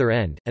at the other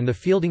end, and the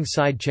fielding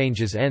side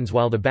changes ends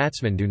while the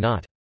batsmen do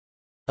not.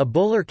 A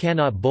bowler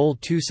cannot bowl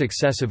two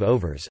successive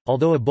overs,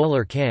 although a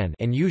bowler can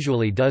and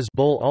usually does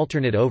bowl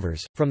alternate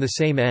overs, from the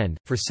same end,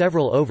 for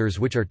several overs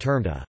which are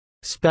termed a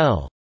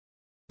spell.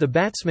 The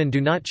batsmen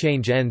do not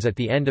change ends at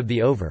the end of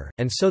the over,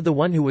 and so the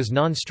one who was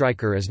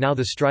non-striker is now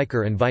the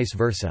striker and vice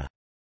versa.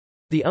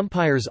 The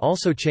umpires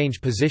also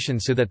change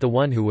position so that the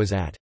one who was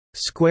at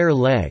square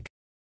leg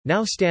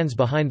now stands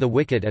behind the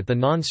wicket at the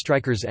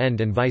non-striker's end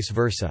and vice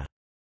versa.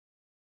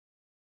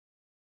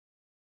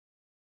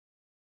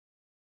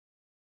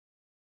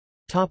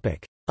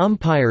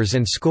 Umpires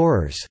and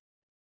scorers.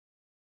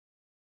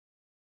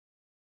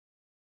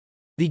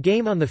 The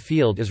game on the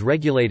field is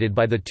regulated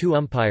by the two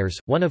umpires,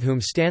 one of whom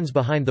stands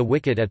behind the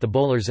wicket at the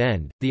bowler's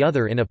end, the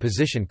other in a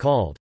position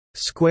called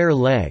square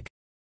leg,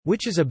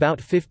 which is about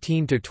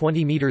 15 to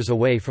 20 meters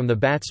away from the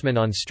batsman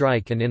on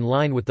strike and in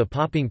line with the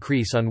popping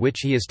crease on which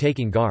he is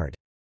taking guard.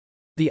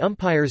 The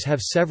umpires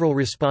have several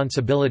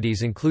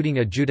responsibilities, including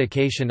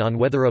adjudication on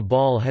whether a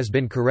ball has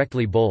been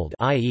correctly bowled,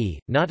 i.e.,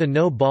 not a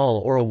no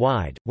ball or a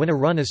wide. When a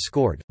run is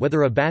scored,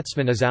 whether a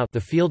batsman is out,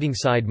 the fielding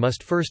side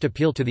must first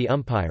appeal to the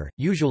umpire,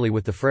 usually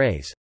with the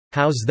phrase,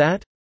 "How's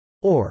that?"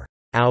 or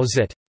 "How's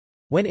it?"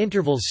 when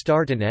intervals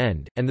start and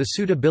end, and the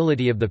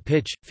suitability of the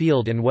pitch,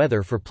 field and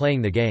weather for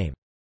playing the game.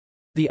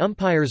 The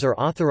umpires are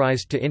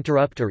authorized to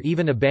interrupt or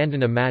even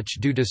abandon a match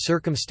due to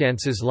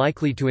circumstances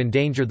likely to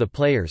endanger the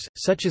players,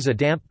 such as a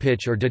damp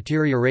pitch or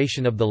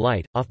deterioration of the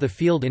light. Off the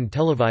field in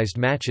televised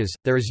matches,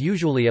 there is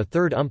usually a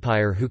third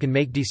umpire who can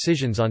make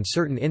decisions on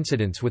certain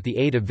incidents with the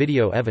aid of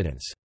video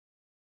evidence.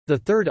 The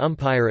third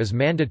umpire is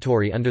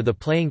mandatory under the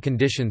playing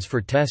conditions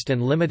for Test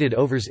and limited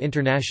overs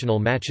international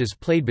matches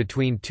played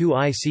between two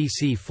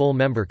ICC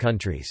full-member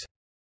countries.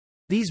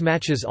 These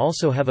matches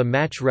also have a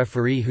match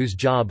referee whose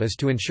job is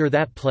to ensure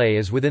that play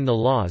is within the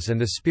laws and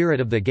the spirit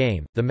of the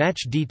game. The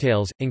match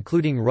details,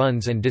 including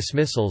runs and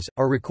dismissals,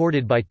 are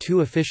recorded by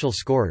two official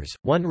scorers,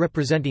 one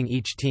representing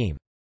each team.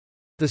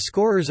 The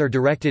scorers are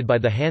directed by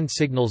the hand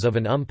signals of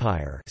an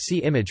umpire. See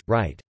image,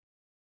 right.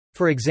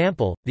 For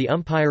example, the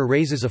umpire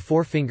raises a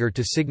forefinger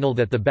to signal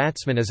that the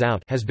batsman is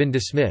out, has been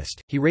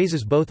dismissed. He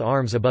raises both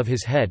arms above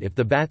his head if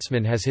the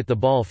batsman has hit the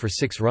ball for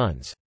 6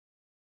 runs.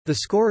 The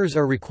scorers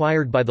are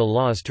required by the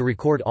laws to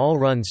record all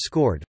runs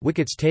scored,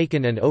 wickets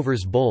taken and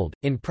overs bowled.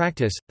 In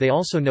practice, they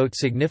also note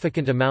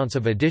significant amounts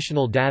of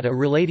additional data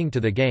relating to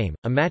the game.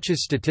 A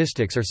match's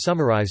statistics are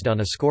summarized on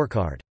a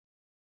scorecard.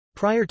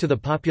 Prior to the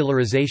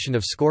popularization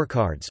of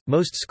scorecards,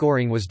 most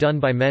scoring was done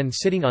by men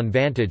sitting on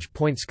vantage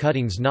points.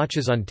 Cuttings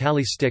notches on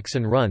tally sticks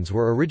and runs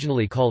were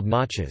originally called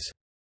notches.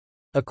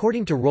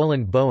 According to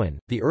Roland Bowen,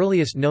 the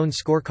earliest known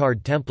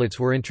scorecard templates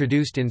were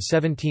introduced in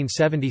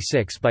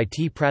 1776 by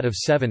T. Pratt of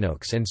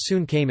Sevenoaks and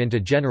soon came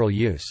into general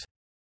use.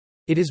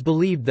 It is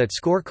believed that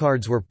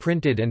scorecards were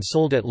printed and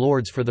sold at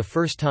Lord's for the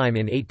first time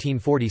in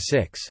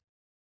 1846.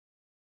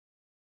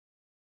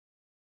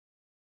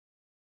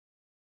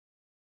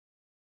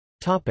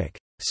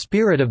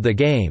 Spirit of the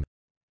game.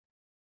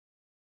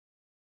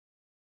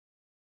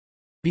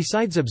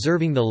 Besides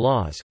observing the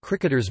laws,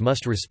 cricketers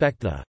must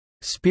respect the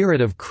spirit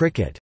of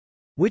cricket,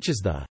 which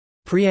is the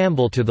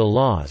preamble to the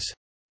laws,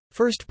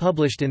 first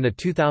published in the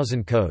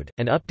 2000 Code,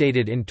 and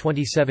updated in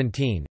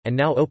 2017, and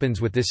now opens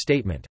with this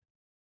statement.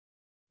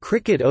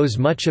 Cricket owes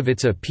much of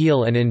its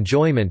appeal and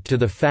enjoyment to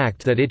the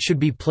fact that it should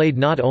be played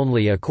not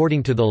only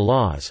according to the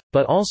laws,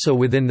 but also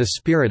within the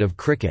spirit of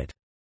cricket.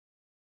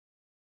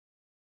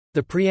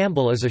 The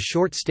preamble is a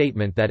short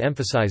statement that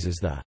emphasizes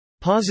the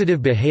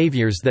positive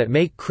behaviors that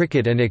make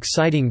cricket an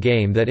exciting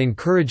game that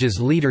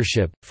encourages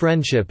leadership,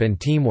 friendship and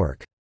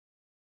teamwork.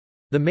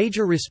 The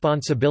major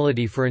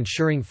responsibility for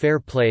ensuring fair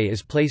play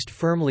is placed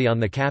firmly on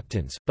the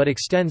captains, but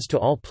extends to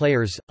all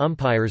players,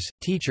 umpires,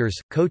 teachers,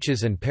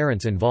 coaches and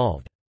parents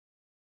involved.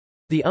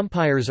 The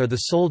umpires are the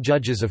sole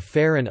judges of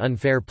fair and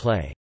unfair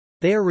play.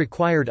 They are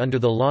required under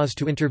the laws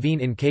to intervene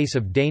in case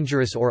of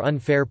dangerous or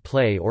unfair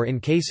play or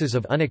in cases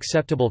of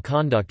unacceptable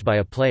conduct by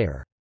a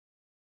player.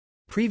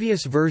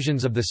 Previous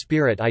versions of the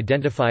spirit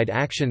identified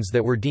actions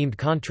that were deemed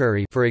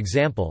contrary, for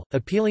example,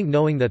 appealing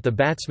knowing that the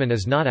batsman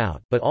is not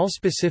out, but all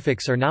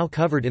specifics are now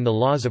covered in the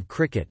laws of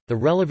cricket, the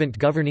relevant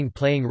governing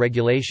playing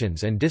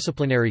regulations and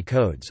disciplinary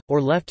codes, or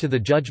left to the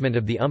judgment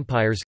of the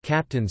umpires,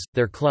 captains,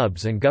 their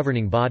clubs and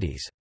governing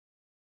bodies.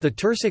 The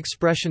terse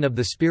expression of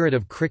the spirit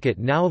of cricket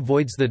now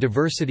avoids the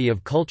diversity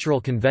of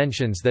cultural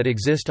conventions that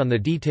exist on the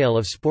detail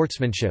of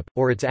sportsmanship,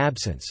 or its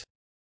absence.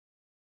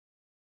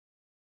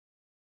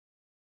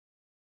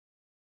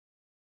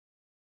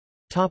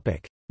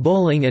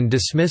 Bowling and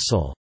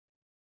dismissal.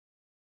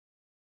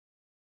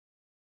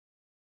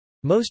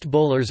 Most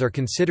bowlers are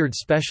considered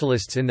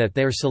specialists in that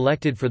they are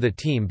selected for the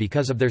team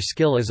because of their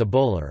skill as a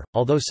bowler,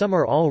 although some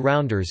are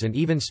all-rounders and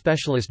even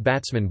specialist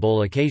batsmen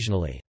bowl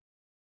occasionally.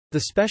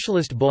 The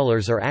specialist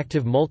bowlers are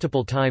active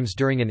multiple times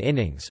during an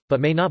innings, but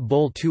may not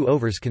bowl 2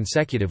 overs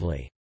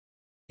consecutively.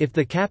 If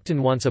the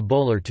captain wants a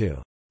bowler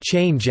to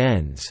change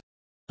ends,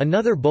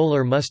 another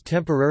bowler must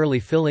temporarily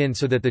fill in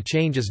so that the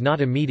change is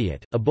not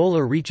immediate. A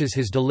bowler reaches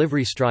his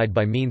delivery stride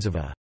by means of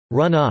a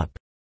run-up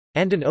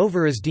and an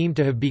over is deemed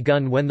to have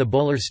begun when the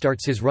bowler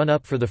starts his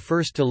run-up for the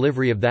first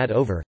delivery of that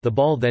over, the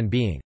ball then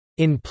being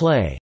in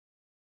play.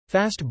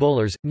 Fast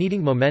bowlers,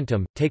 needing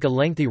momentum, take a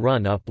lengthy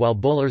run-up while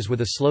bowlers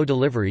with a slow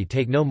delivery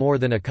take no more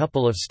than a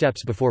couple of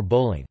steps before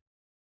bowling.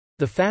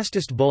 The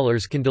fastest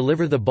bowlers can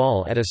deliver the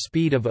ball at a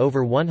speed of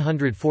over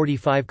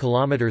 145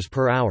 km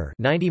per hour,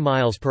 90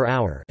 miles per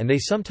hour, and they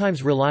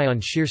sometimes rely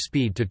on sheer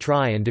speed to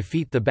try and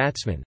defeat the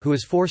batsman, who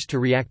is forced to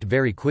react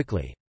very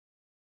quickly.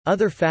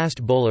 Other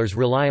fast bowlers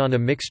rely on a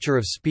mixture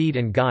of speed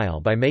and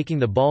guile by making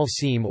the ball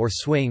seam or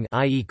swing,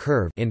 i.e.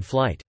 curve, in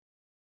flight.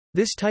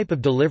 This type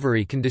of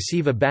delivery can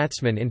deceive a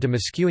batsman into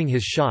miscuing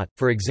his shot,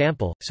 for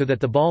example, so that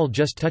the ball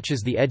just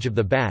touches the edge of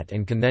the bat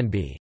and can then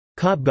be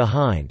caught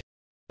behind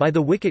by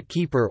the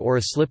wicket-keeper or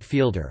a slip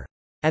fielder.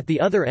 At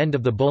the other end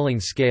of the bowling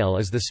scale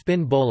is the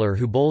spin bowler,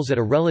 who bowls at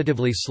a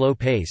relatively slow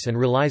pace and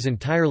relies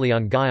entirely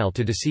on guile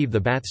to deceive the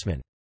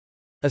batsman.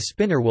 A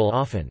spinner will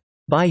often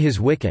buy his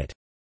wicket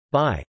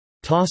by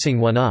tossing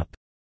one up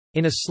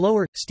in a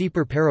slower,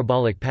 steeper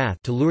parabolic path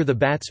to lure the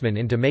batsman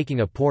into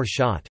making a poor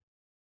shot.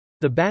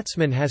 The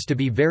batsman has to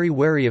be very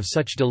wary of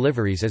such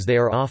deliveries, as they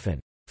are often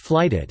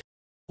flighted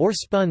or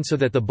spun so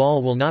that the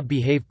ball will not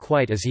behave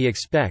quite as he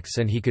expects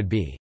and he could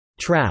be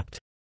trapped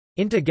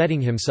into getting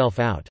himself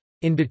out.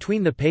 In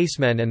between the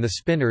pacemen and the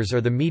spinners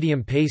are the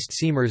medium-paced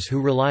seamers,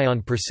 who rely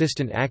on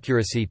persistent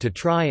accuracy to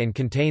try and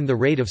contain the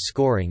rate of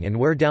scoring and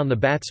wear down the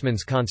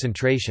batsman's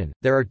concentration.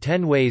 There are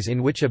 10 ways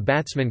in which a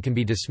batsman can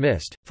be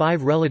dismissed,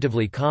 5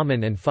 relatively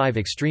common and 5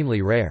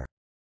 extremely rare.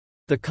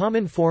 The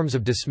common forms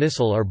of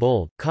dismissal are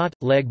bowled, caught,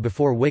 leg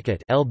before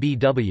wicket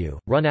 (LBW),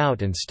 run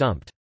out and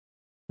stumped.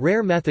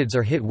 Rare methods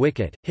are hit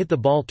wicket, hit the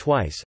ball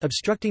twice,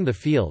 obstructing the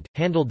field,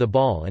 handled the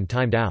ball and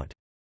timed out.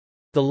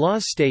 The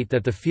laws state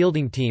that the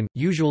fielding team,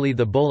 usually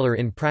the bowler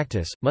in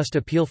practice, must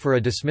appeal for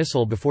a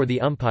dismissal before the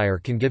umpire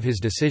can give his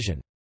decision.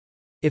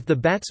 If the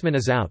batsman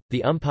is out,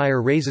 the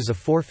umpire raises a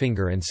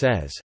forefinger and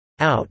says,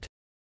 "Out."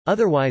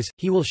 Otherwise,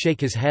 he will shake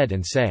his head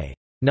and say,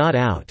 "Not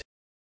out."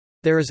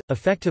 There is,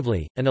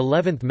 effectively, an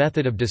 11th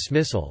method of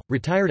dismissal,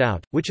 retired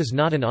out, which is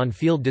not an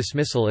on-field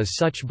dismissal as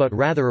such but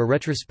rather a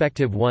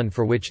retrospective one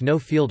for which no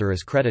fielder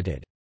is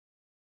credited.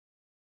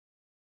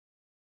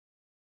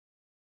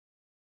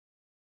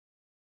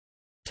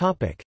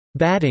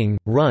 Batting,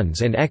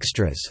 runs and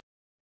extras.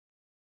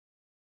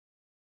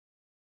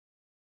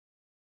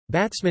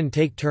 Batsmen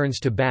take turns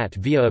to bat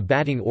via a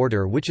batting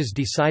order which is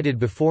decided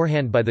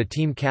beforehand by the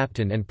team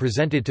captain and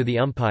presented to the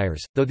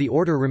umpires, though the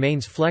order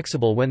remains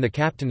flexible when the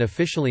captain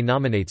officially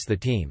nominates the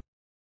team.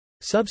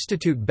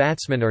 Substitute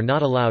batsmen are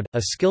not allowed.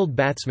 A skilled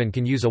batsman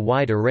can use a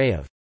wide array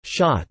of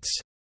shots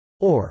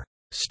or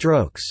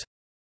strokes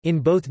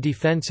in both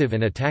defensive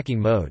and attacking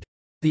mode.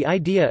 The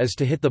idea is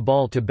to hit the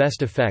ball to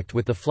best effect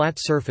with the flat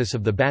surface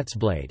of the bat's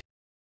blade.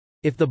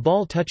 If the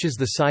ball touches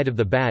the side of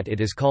the bat,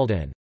 it is called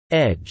an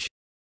edge.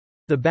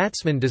 The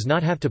batsman does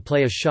not have to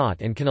play a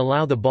shot and can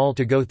allow the ball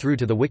to go through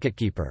to the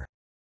wicketkeeper.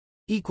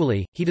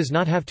 Equally, he does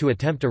not have to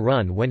attempt a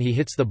run when he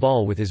hits the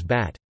ball with his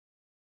bat.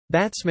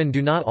 Batsmen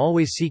do not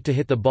always seek to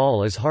hit the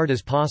ball as hard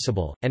as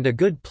possible, and a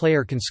good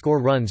player can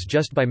score runs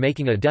just by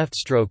making a deft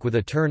stroke with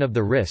a turn of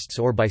the wrists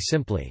or by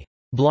simply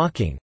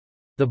blocking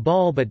the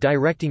ball but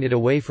directing it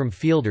away from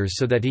fielders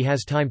so that he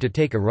has time to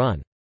take a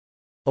run.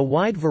 A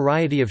wide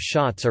variety of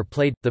shots are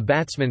played, the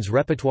batsman's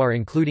repertoire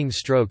including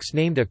strokes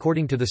named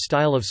according to the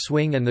style of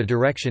swing and the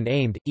direction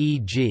aimed,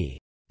 e.g.,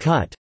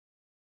 cut,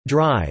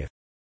 drive,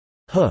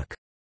 hook,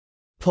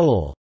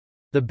 pull.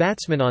 The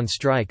batsman on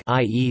strike,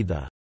 i.e.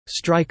 the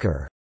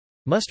striker,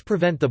 must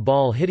prevent the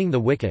ball hitting the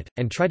wicket,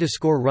 and try to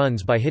score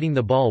runs by hitting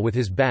the ball with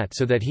his bat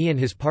so that he and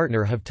his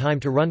partner have time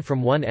to run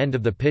from one end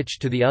of the pitch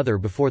to the other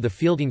before the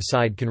fielding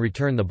side can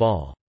return the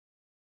ball.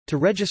 To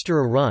register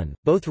a run,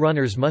 both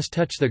runners must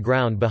touch the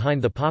ground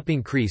behind the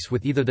popping crease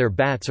with either their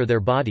bats or their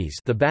bodies.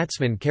 The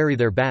batsmen carry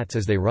their bats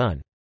as they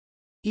run.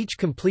 Each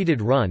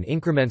completed run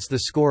increments the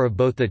score of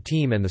both the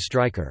team and the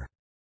striker.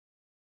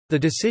 The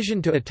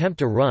decision to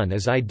attempt a run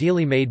is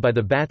ideally made by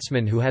the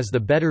batsman who has the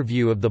better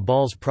view of the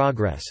ball's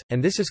progress,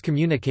 and this is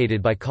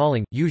communicated by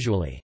calling,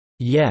 usually,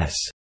 yes,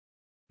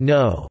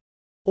 no,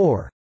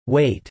 or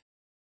wait.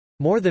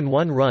 More than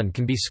one run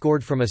can be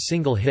scored from a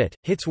single hit.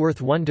 Hits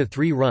worth 1 to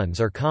 3 runs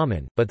are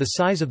common, but the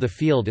size of the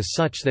field is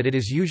such that it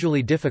is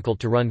usually difficult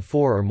to run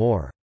 4 or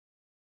more.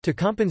 To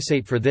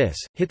compensate for this,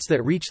 hits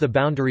that reach the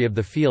boundary of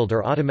the field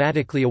are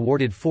automatically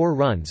awarded 4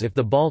 runs if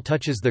the ball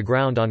touches the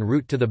ground en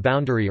route to the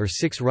boundary or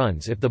 6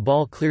 runs if the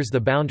ball clears the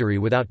boundary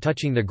without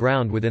touching the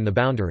ground within the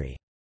boundary.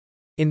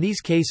 In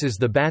these cases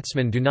the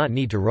batsmen do not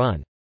need to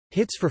run.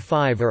 Hits for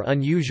 5 are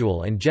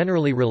unusual and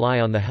generally rely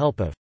on the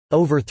help of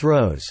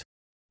overthrows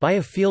by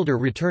a fielder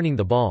returning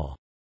the ball.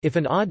 If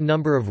an odd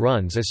number of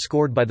runs is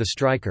scored by the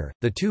striker,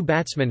 the 2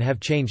 batsmen have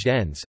changed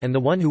ends, and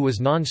the one who was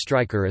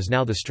non-striker is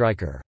now the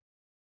striker.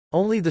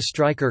 Only the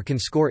striker can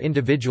score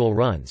individual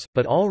runs,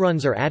 but all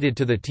runs are added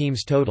to the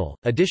team's total.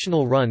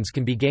 Additional runs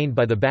can be gained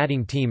by the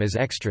batting team as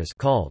extras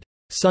called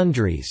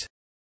sundries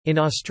in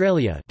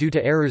Australia due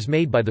to errors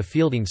made by the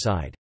fielding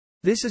side.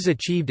 This is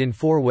achieved in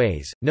 4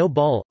 ways: no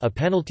ball, a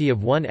penalty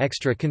of 1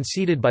 extra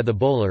conceded by the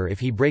bowler if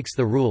he breaks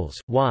the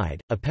rules; wide,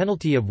 a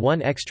penalty of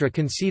 1 extra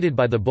conceded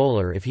by the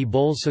bowler if he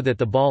bowls so that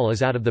the ball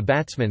is out of the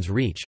batsman's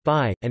reach;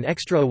 bye, an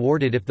extra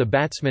awarded if the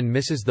batsman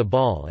misses the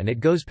ball and it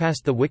goes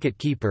past the wicket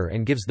keeper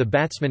and gives the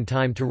batsman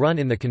time to run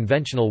in the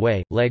conventional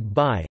way; leg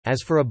bye,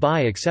 as for a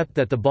bye except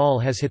that the ball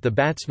has hit the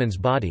batsman's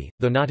body,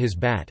 though not his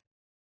bat.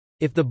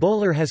 If the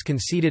bowler has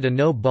conceded a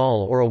no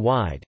ball or a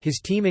wide,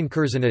 his team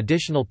incurs an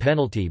additional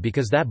penalty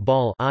because that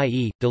ball,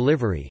 i.e.,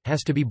 delivery,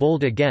 has to be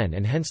bowled again,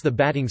 and hence the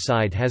batting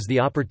side has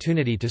the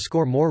opportunity to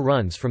score more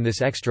runs from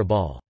this extra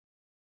ball.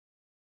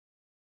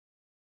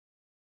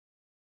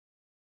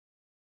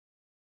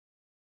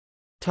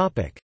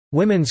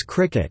 Women's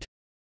cricket.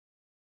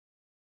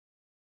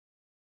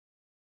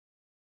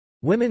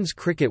 Women's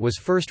cricket was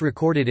first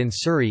recorded in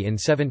Surrey in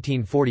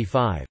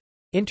 1745.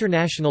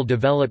 International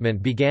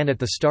development began at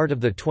the start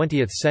of the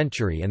 20th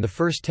century, and the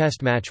first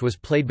Test match was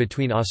played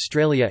between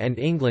Australia and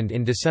England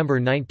in December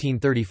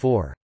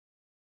 1934.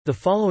 The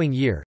following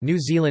year, New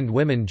Zealand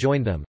women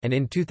joined them, and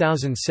in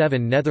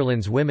 2007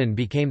 Netherlands women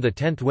became the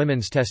 10th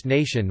women's Test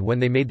nation when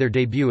they made their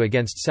debut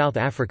against South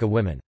Africa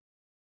women.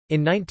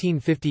 In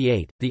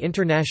 1958, the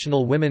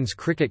International Women's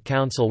Cricket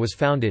Council was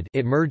founded.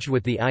 It merged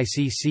with the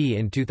ICC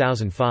in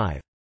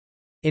 2005.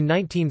 In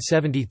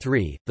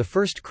 1973, the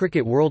first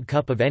Cricket World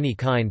Cup of any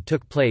kind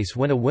took place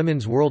when a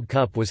Women's World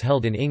Cup was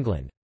held in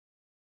England.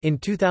 In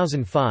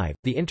 2005,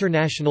 the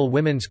International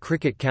Women's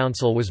Cricket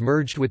Council was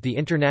merged with the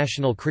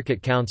International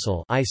Cricket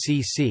Council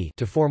 (ICC)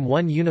 to form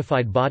one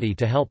unified body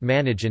to help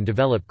manage and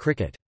develop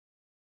cricket.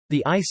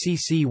 The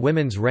ICC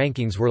Women's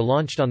Rankings were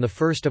launched on 1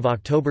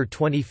 October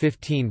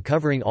 2015,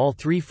 covering all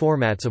 3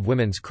 formats of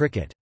women's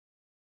cricket.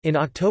 In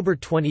October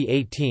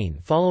 2018,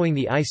 following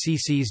the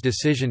ICC's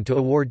decision to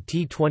award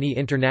T20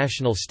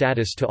 international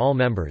status to all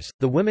members,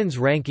 the women's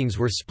rankings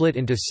were split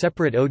into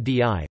separate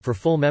ODI for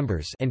full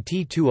members and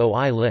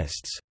T20I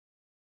lists.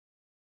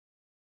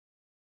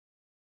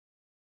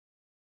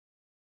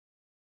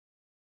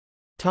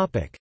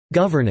 Topic: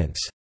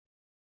 Governance.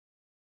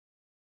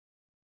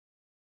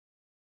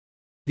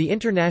 The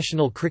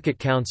International Cricket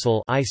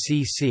Council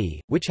 (ICC),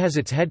 which has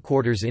its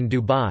headquarters in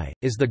Dubai,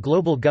 is the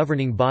global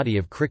governing body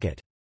of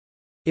cricket.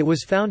 It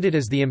was founded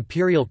as the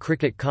Imperial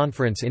Cricket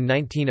Conference in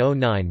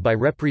 1909 by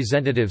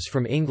representatives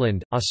from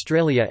England,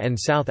 Australia and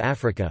South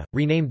Africa,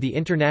 renamed the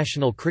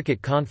International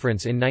Cricket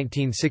Conference in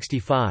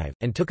 1965,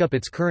 and took up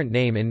its current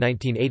name in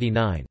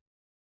 1989.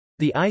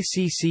 The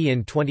ICC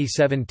in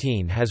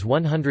 2017 has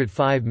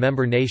 105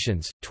 member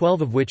nations,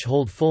 12 of which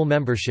hold full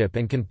membership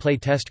and can play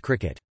Test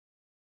cricket.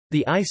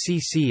 The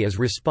ICC is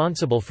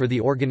responsible for the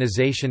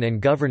organisation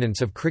and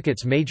governance of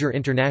cricket's major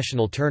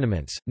international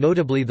tournaments,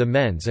 notably the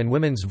men's and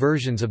women's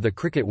versions of the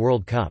Cricket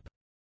World Cup.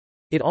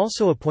 It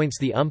also appoints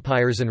the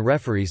umpires and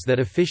referees that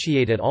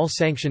officiate at all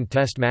sanctioned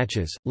Test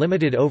matches,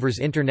 limited overs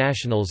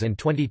internationals and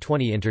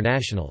 2020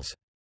 internationals.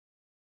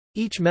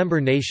 Each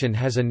member nation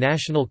has a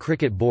national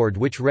cricket board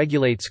which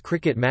regulates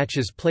cricket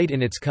matches played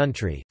in its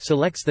country,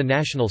 selects the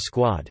national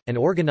squad, and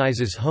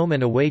organises home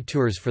and away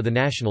tours for the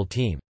national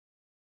team.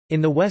 In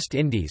the West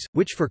Indies,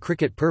 which for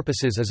cricket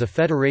purposes is a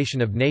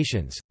federation of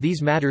nations,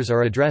 these matters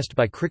are addressed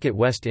by Cricket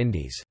West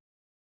Indies.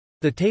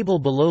 The table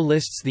below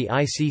lists the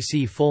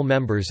ICC full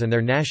members and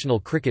their national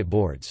cricket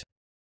boards.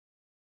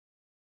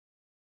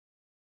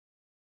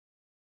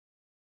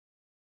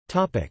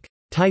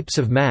 Types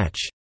of match.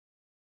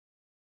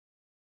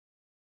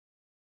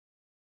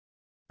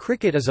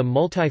 Cricket is a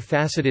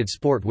multi-faceted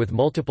sport with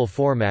multiple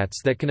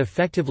formats that can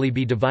effectively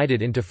be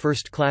divided into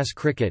first-class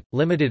cricket,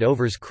 limited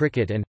overs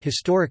cricket and,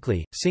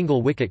 historically,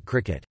 single-wicket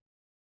cricket.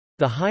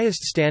 The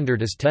highest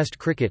standard is Test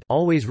cricket,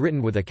 always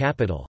written with a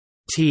capital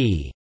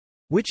T,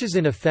 which is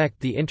in effect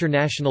the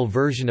international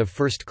version of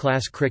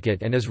first-class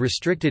cricket and is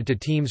restricted to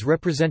teams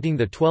representing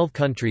the 12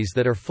 countries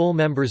that are full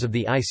members of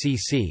the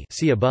ICC.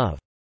 See above.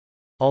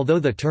 Although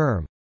the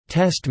term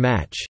Test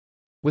match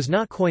was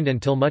not coined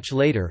until much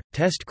later,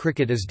 Test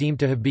cricket is deemed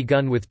to have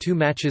begun with 2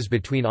 matches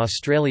between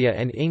Australia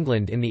and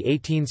England in the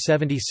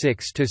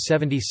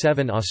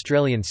 1876–77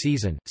 Australian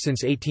season.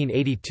 Since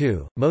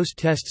 1882, most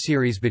Test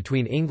series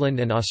between England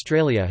and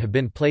Australia have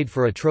been played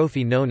for a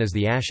trophy known as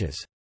the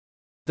Ashes.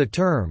 The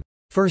term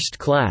first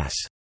class,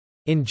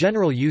 in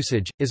general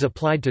usage, is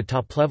applied to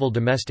top-level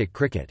domestic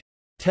cricket.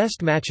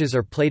 Test matches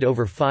are played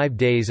over 5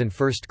 days and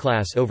first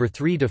class over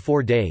 3 to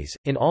 4 days.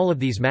 In all of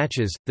these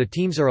matches, the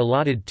teams are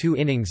allotted 2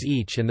 innings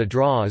each and the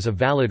draw is a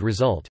valid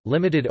result.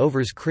 Limited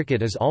overs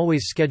cricket is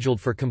always scheduled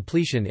for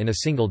completion in a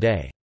single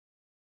day.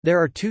 There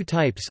are 2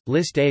 types,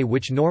 List A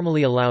which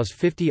normally allows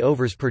 50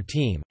 overs per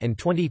team, and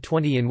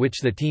 20-20 in which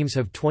the teams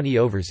have 20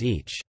 overs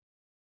each.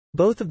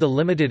 Both of the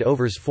limited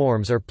overs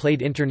forms are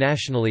played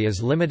internationally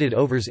as Limited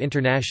Overs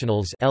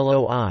Internationals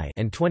 (LOI)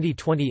 and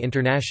 20-20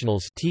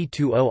 Internationals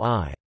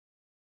 (T20I).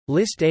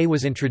 List A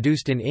was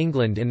introduced in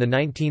England in the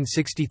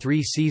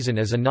 1963 season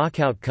as a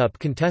knockout cup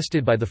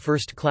contested by the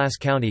first-class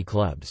county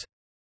clubs.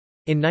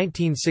 In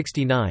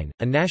 1969,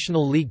 a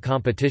National League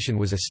competition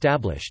was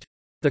established.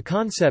 The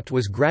concept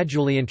was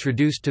gradually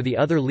introduced to the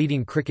other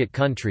leading cricket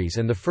countries,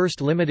 and the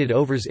first limited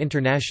overs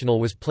international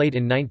was played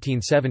in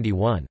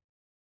 1971.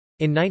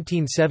 In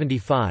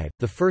 1975,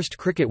 the first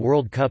Cricket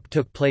World Cup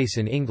took place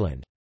in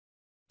England.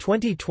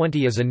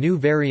 2020 is a new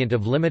variant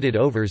of limited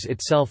overs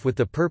itself, with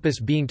the purpose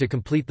being to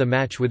complete the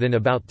match within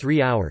about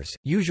 3 hours,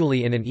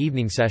 usually in an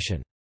evening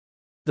session.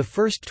 The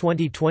first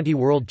 2020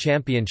 World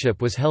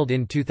Championship was held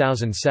in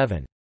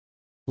 2007.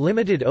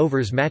 Limited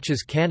overs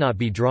matches cannot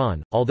be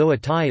drawn, although a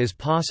tie is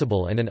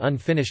possible and an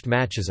unfinished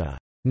match is a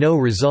no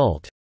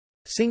result.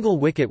 Single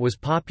wicket was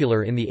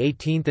popular in the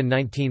 18th and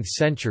 19th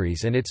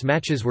centuries, and its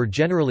matches were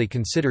generally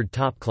considered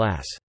top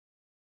class.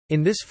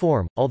 In this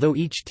form, although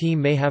each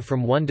team may have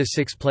from 1 to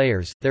 6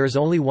 players, there is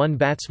only one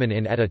batsman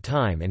in at a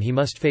time, and he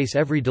must face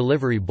every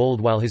delivery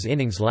bowled while his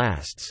innings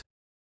lasts.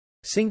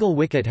 Single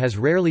wicket has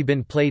rarely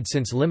been played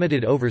since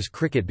limited overs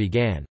cricket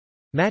began.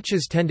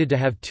 Matches tended to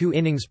have 2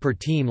 innings per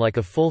team like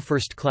a full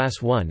first-class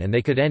one, and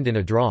they could end in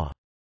a draw.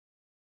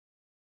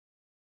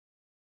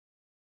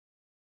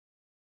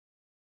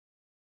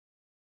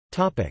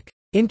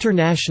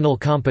 International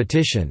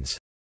competitions.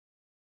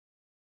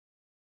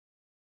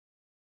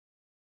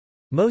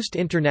 Most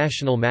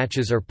international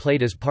matches are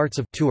played as parts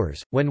of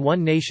tours, when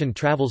one nation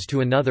travels to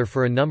another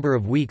for a number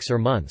of weeks or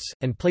months,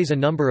 and plays a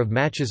number of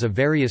matches of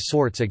various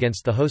sorts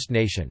against the host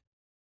nation.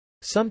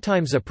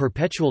 Sometimes a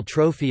perpetual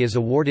trophy is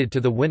awarded to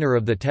the winner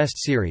of the Test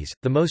series,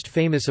 the most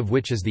famous of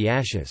which is the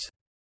Ashes.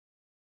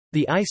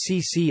 The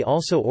ICC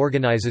also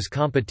organizes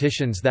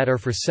competitions that are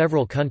for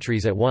several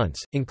countries at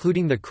once,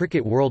 including the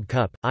Cricket World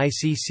Cup,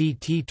 ICC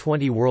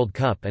T20 World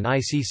Cup and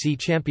ICC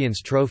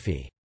Champions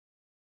Trophy.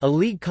 A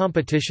league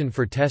competition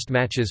for Test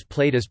matches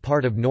played as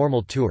part of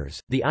normal tours,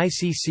 the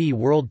ICC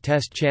World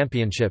Test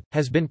Championship,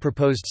 has been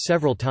proposed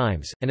several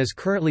times, and is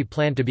currently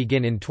planned to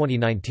begin in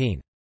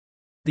 2019.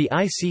 The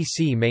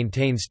ICC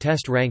maintains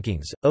Test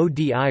rankings,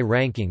 ODI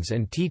rankings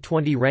and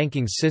T20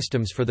 rankings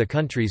systems for the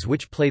countries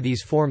which play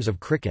these forms of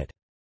cricket.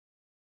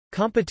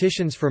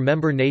 Competitions for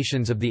member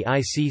nations of the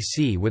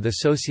ICC with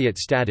associate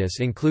status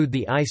include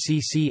the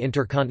ICC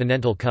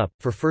Intercontinental Cup,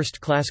 for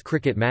first-class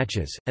cricket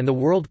matches, and the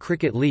World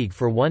Cricket League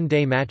for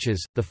one-day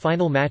matches, the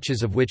final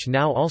matches of which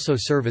now also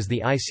serve as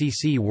the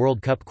ICC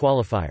World Cup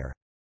qualifier.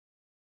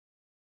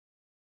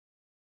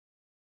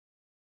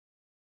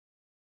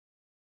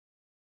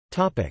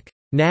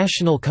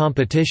 National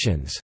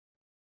competitions.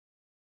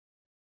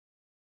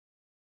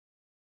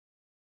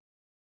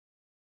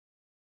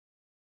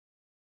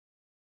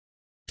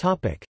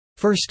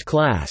 First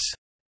class.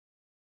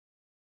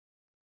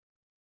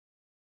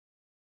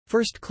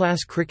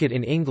 First-class cricket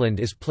in England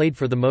is played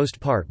for the most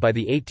part by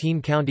the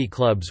 18 county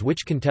clubs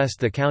which contest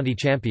the county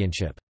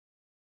championship.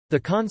 The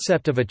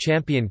concept of a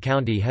champion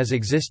county has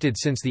existed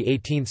since the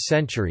 18th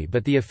century,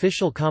 but the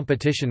official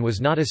competition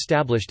was not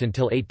established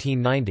until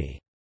 1890.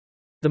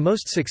 The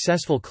most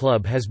successful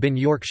club has been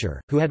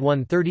Yorkshire, who had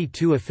won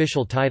 32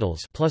 official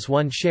titles plus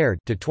one shared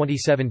to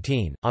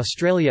 2017.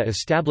 Australia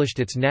established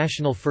its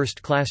national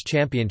first-class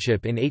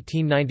championship in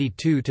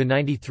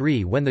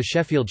 1892–93 when the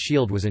Sheffield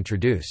Shield was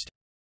introduced.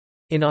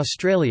 In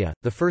Australia,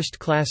 the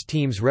first-class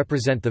teams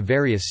represent the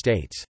various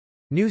states.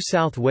 New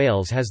South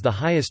Wales has the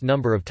highest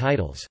number of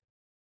titles.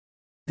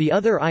 The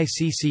other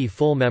ICC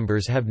full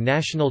members have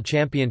national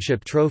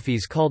championship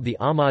trophies called the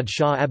Ahmad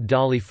Shah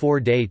Abdali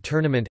 4-Day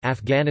Tournament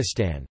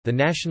Afghanistan, the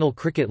National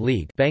Cricket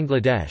League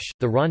Bangladesh,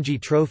 the Ranji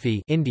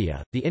Trophy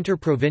India, the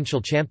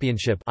Interprovincial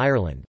Championship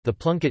Ireland, the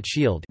Plunket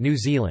Shield New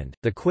Zealand,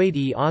 the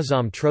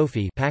Quaid-e-Azam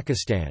Trophy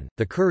Pakistan,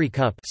 the Currie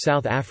Cup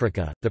South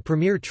Africa, the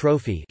Premier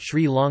Trophy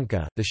Sri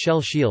Lanka, the Shell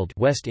Shield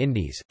West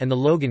Indies, and the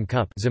Logan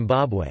Cup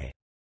Zimbabwe.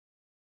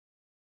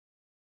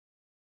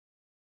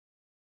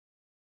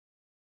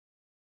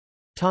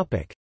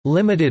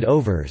 Limited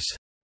overs.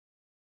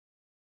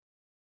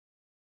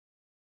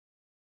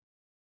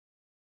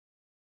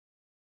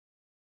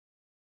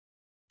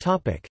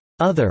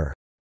 Other.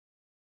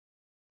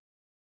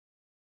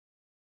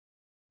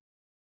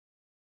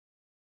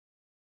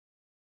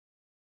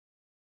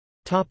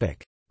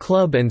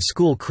 Club and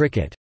school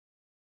cricket.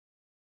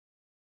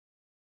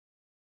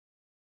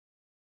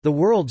 The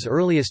world's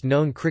earliest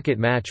known cricket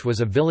match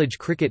was a village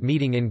cricket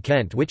meeting in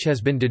Kent, which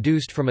has been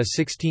deduced from a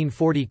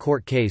 1640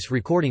 court case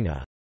recording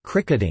a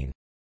cricketing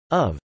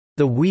of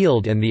the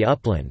Weald and the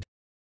Upland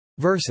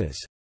versus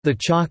the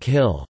Chalk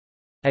Hill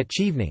at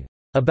Chevening,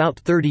 about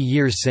 30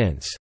 years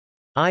since,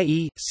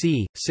 i.e.,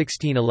 c.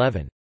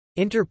 1611.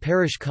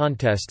 Inter-parish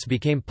contests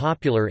became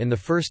popular in the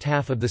first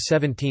half of the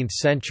 17th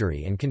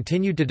century and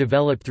continued to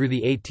develop through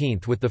the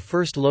 18th, with the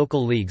first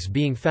local leagues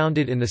being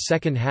founded in the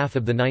second half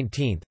of the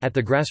 19th. At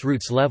the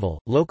grassroots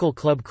level, local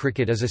club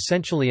cricket is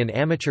essentially an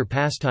amateur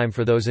pastime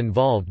for those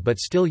involved, but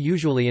still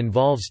usually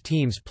involves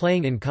teams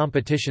playing in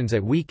competitions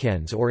at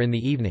weekends or in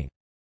the evening.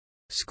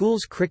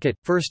 Schools cricket,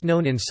 first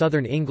known in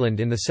southern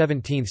England in the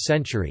 17th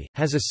century,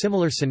 has a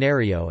similar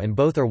scenario, and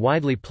both are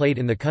widely played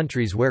in the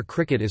countries where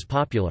cricket is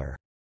popular.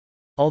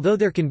 Although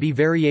there can be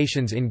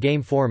variations in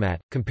game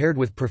format, compared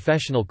with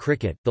professional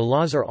cricket, the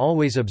laws are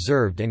always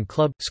observed and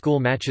club-school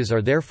matches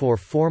are therefore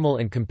formal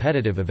and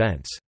competitive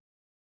events.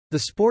 The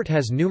sport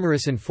has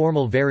numerous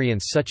informal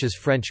variants such as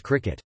French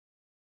cricket.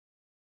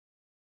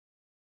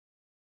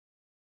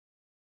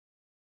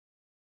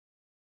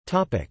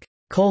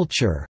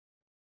 Culture.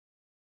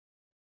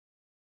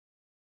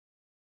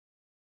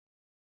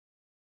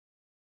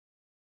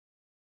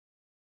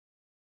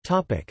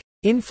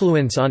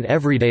 Influence on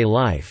everyday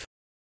life.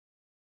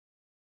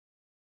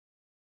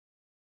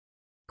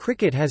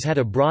 Cricket has had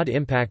a broad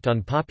impact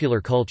on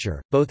popular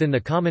culture, both in the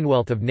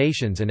Commonwealth of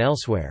Nations and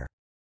elsewhere.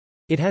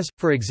 It has,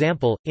 for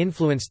example,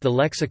 influenced the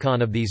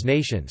lexicon of these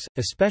nations,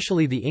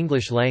 especially the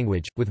English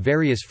language, with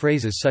various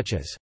phrases such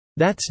as,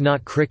 "That's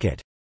not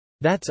cricket,"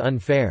 "That's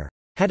unfair,"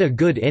 "Had a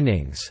good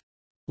innings,"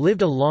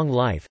 "Lived a long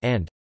life,"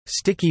 and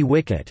 "sticky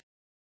wicket,"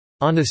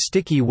 "On a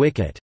sticky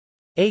wicket,"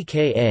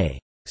 aka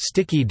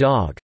 "sticky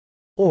dog,"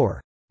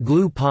 or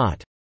 "glue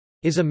pot,"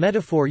 is a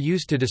metaphor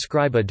used to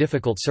describe a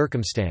difficult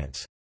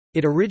circumstance.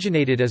 It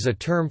originated as a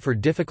term for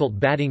difficult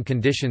batting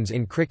conditions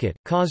in cricket,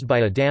 caused by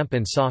a damp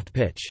and soft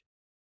pitch.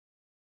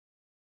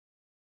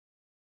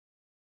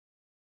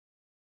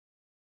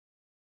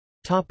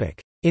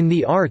 In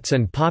the arts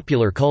and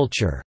popular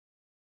culture.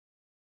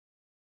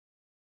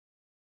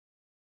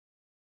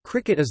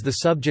 Cricket is the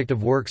subject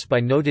of works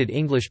by noted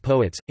English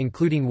poets,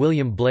 including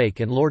William Blake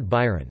and Lord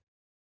Byron.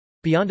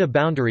 Beyond a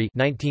Boundary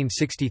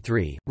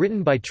 1963,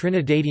 written by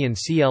Trinidadian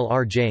C. L.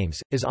 R.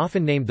 James, is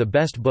often named the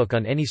best book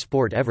on any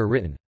sport ever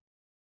written.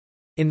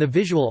 In the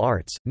visual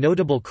arts,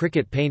 notable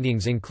cricket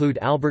paintings include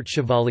Albert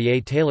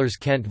Chevalier Taylor's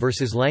Kent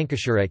vs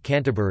Lancashire at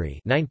Canterbury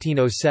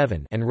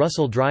 1907 and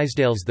Russell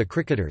Drysdale's The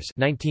Cricketers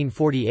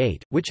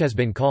 1948, which has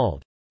been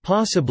called,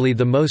 "possibly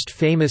the most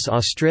famous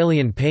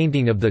Australian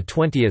painting of the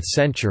 20th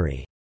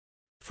century."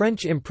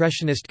 French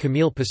impressionist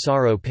Camille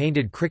Pissarro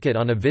painted cricket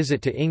on a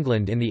visit to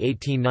England in the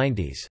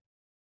 1890s.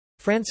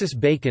 Francis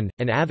Bacon,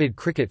 an avid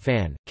cricket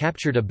fan,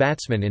 captured a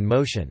batsman in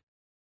motion.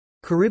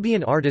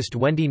 Caribbean artist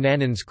Wendy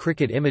Nannon's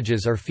cricket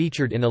images are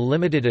featured in a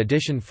limited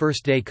edition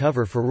first-day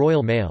cover for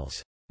Royal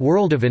Mail's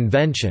World of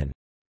Invention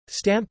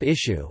stamp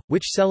issue,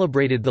 which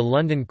celebrated the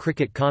London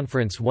Cricket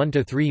Conference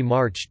 1–3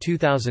 March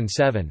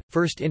 2007,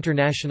 first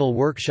international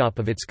workshop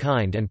of its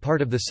kind and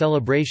part of the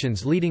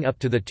celebrations leading up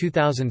to the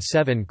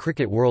 2007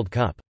 Cricket World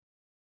Cup.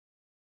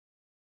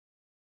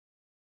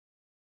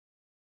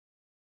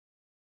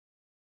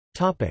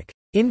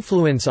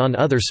 Influence on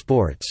other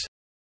sports.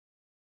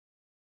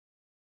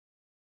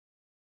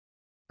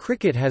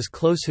 Cricket has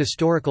close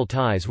historical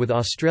ties with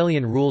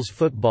Australian rules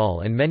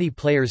football and many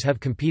players have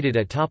competed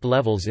at top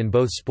levels in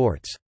both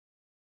sports.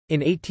 In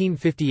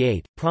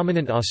 1858,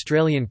 prominent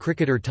Australian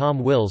cricketer Tom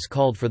Wills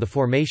called for the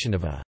formation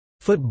of a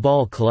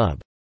 «football club»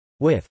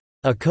 with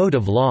 «a code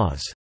of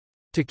laws»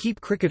 to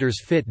keep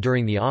cricketers fit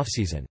during the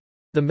off-season.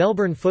 The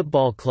Melbourne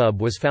Football Club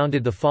was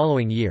founded the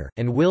following year,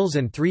 and Wills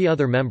and 3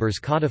 other members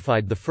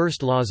codified the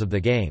first laws of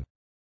the game.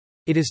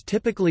 It is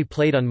typically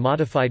played on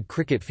modified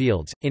cricket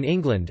fields. In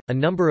England, a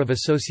number of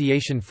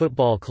association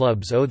football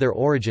clubs owe their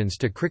origins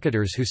to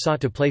cricketers who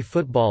sought to play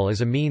football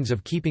as a means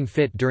of keeping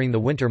fit during the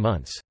winter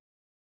months.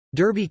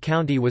 Derby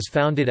County was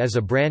founded as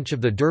a branch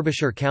of the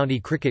Derbyshire County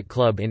Cricket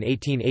Club in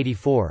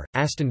 1884.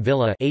 Aston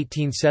Villa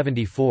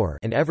 1874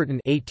 and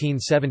Everton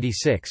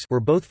 1876 were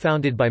both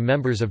founded by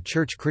members of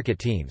church cricket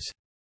teams.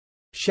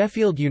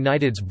 Sheffield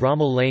United's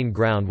Bramall Lane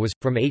ground was,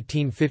 from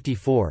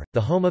 1854,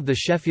 the home of the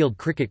Sheffield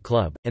Cricket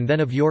Club, and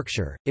then of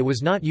Yorkshire. It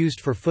was not used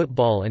for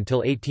football until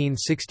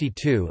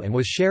 1862 and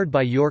was shared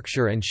by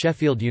Yorkshire and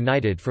Sheffield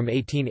United from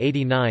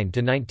 1889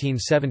 to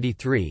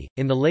 1973.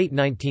 In the late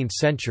 19th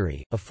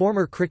century, a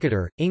former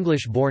cricketer,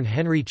 English-born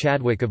Henry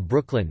Chadwick of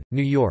Brooklyn,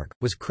 New York,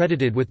 was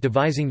credited with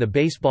devising the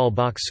baseball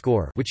box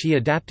score, which he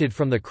adapted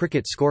from the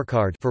cricket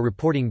scorecard, for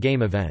reporting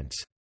game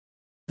events.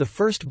 The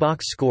first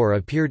box score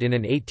appeared in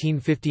an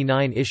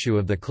 1859 issue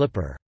of the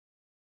Clipper.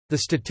 The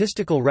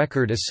statistical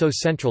record is so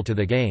central to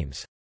the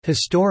game's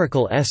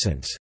historical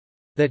essence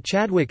that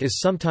Chadwick is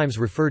sometimes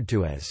referred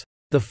to as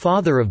the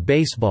father of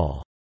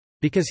baseball,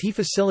 because he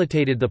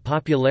facilitated the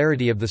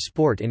popularity of the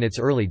sport in its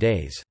early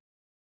days.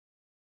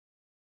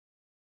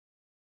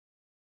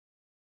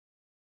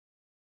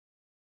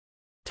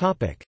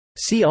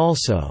 See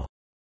also: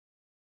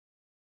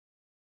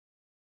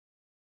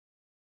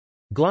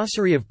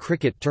 Glossary of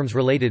cricket terms,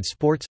 related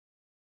sports,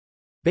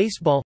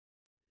 Baseball,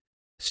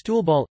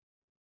 Stoolball.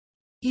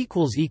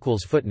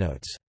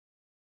 Footnotes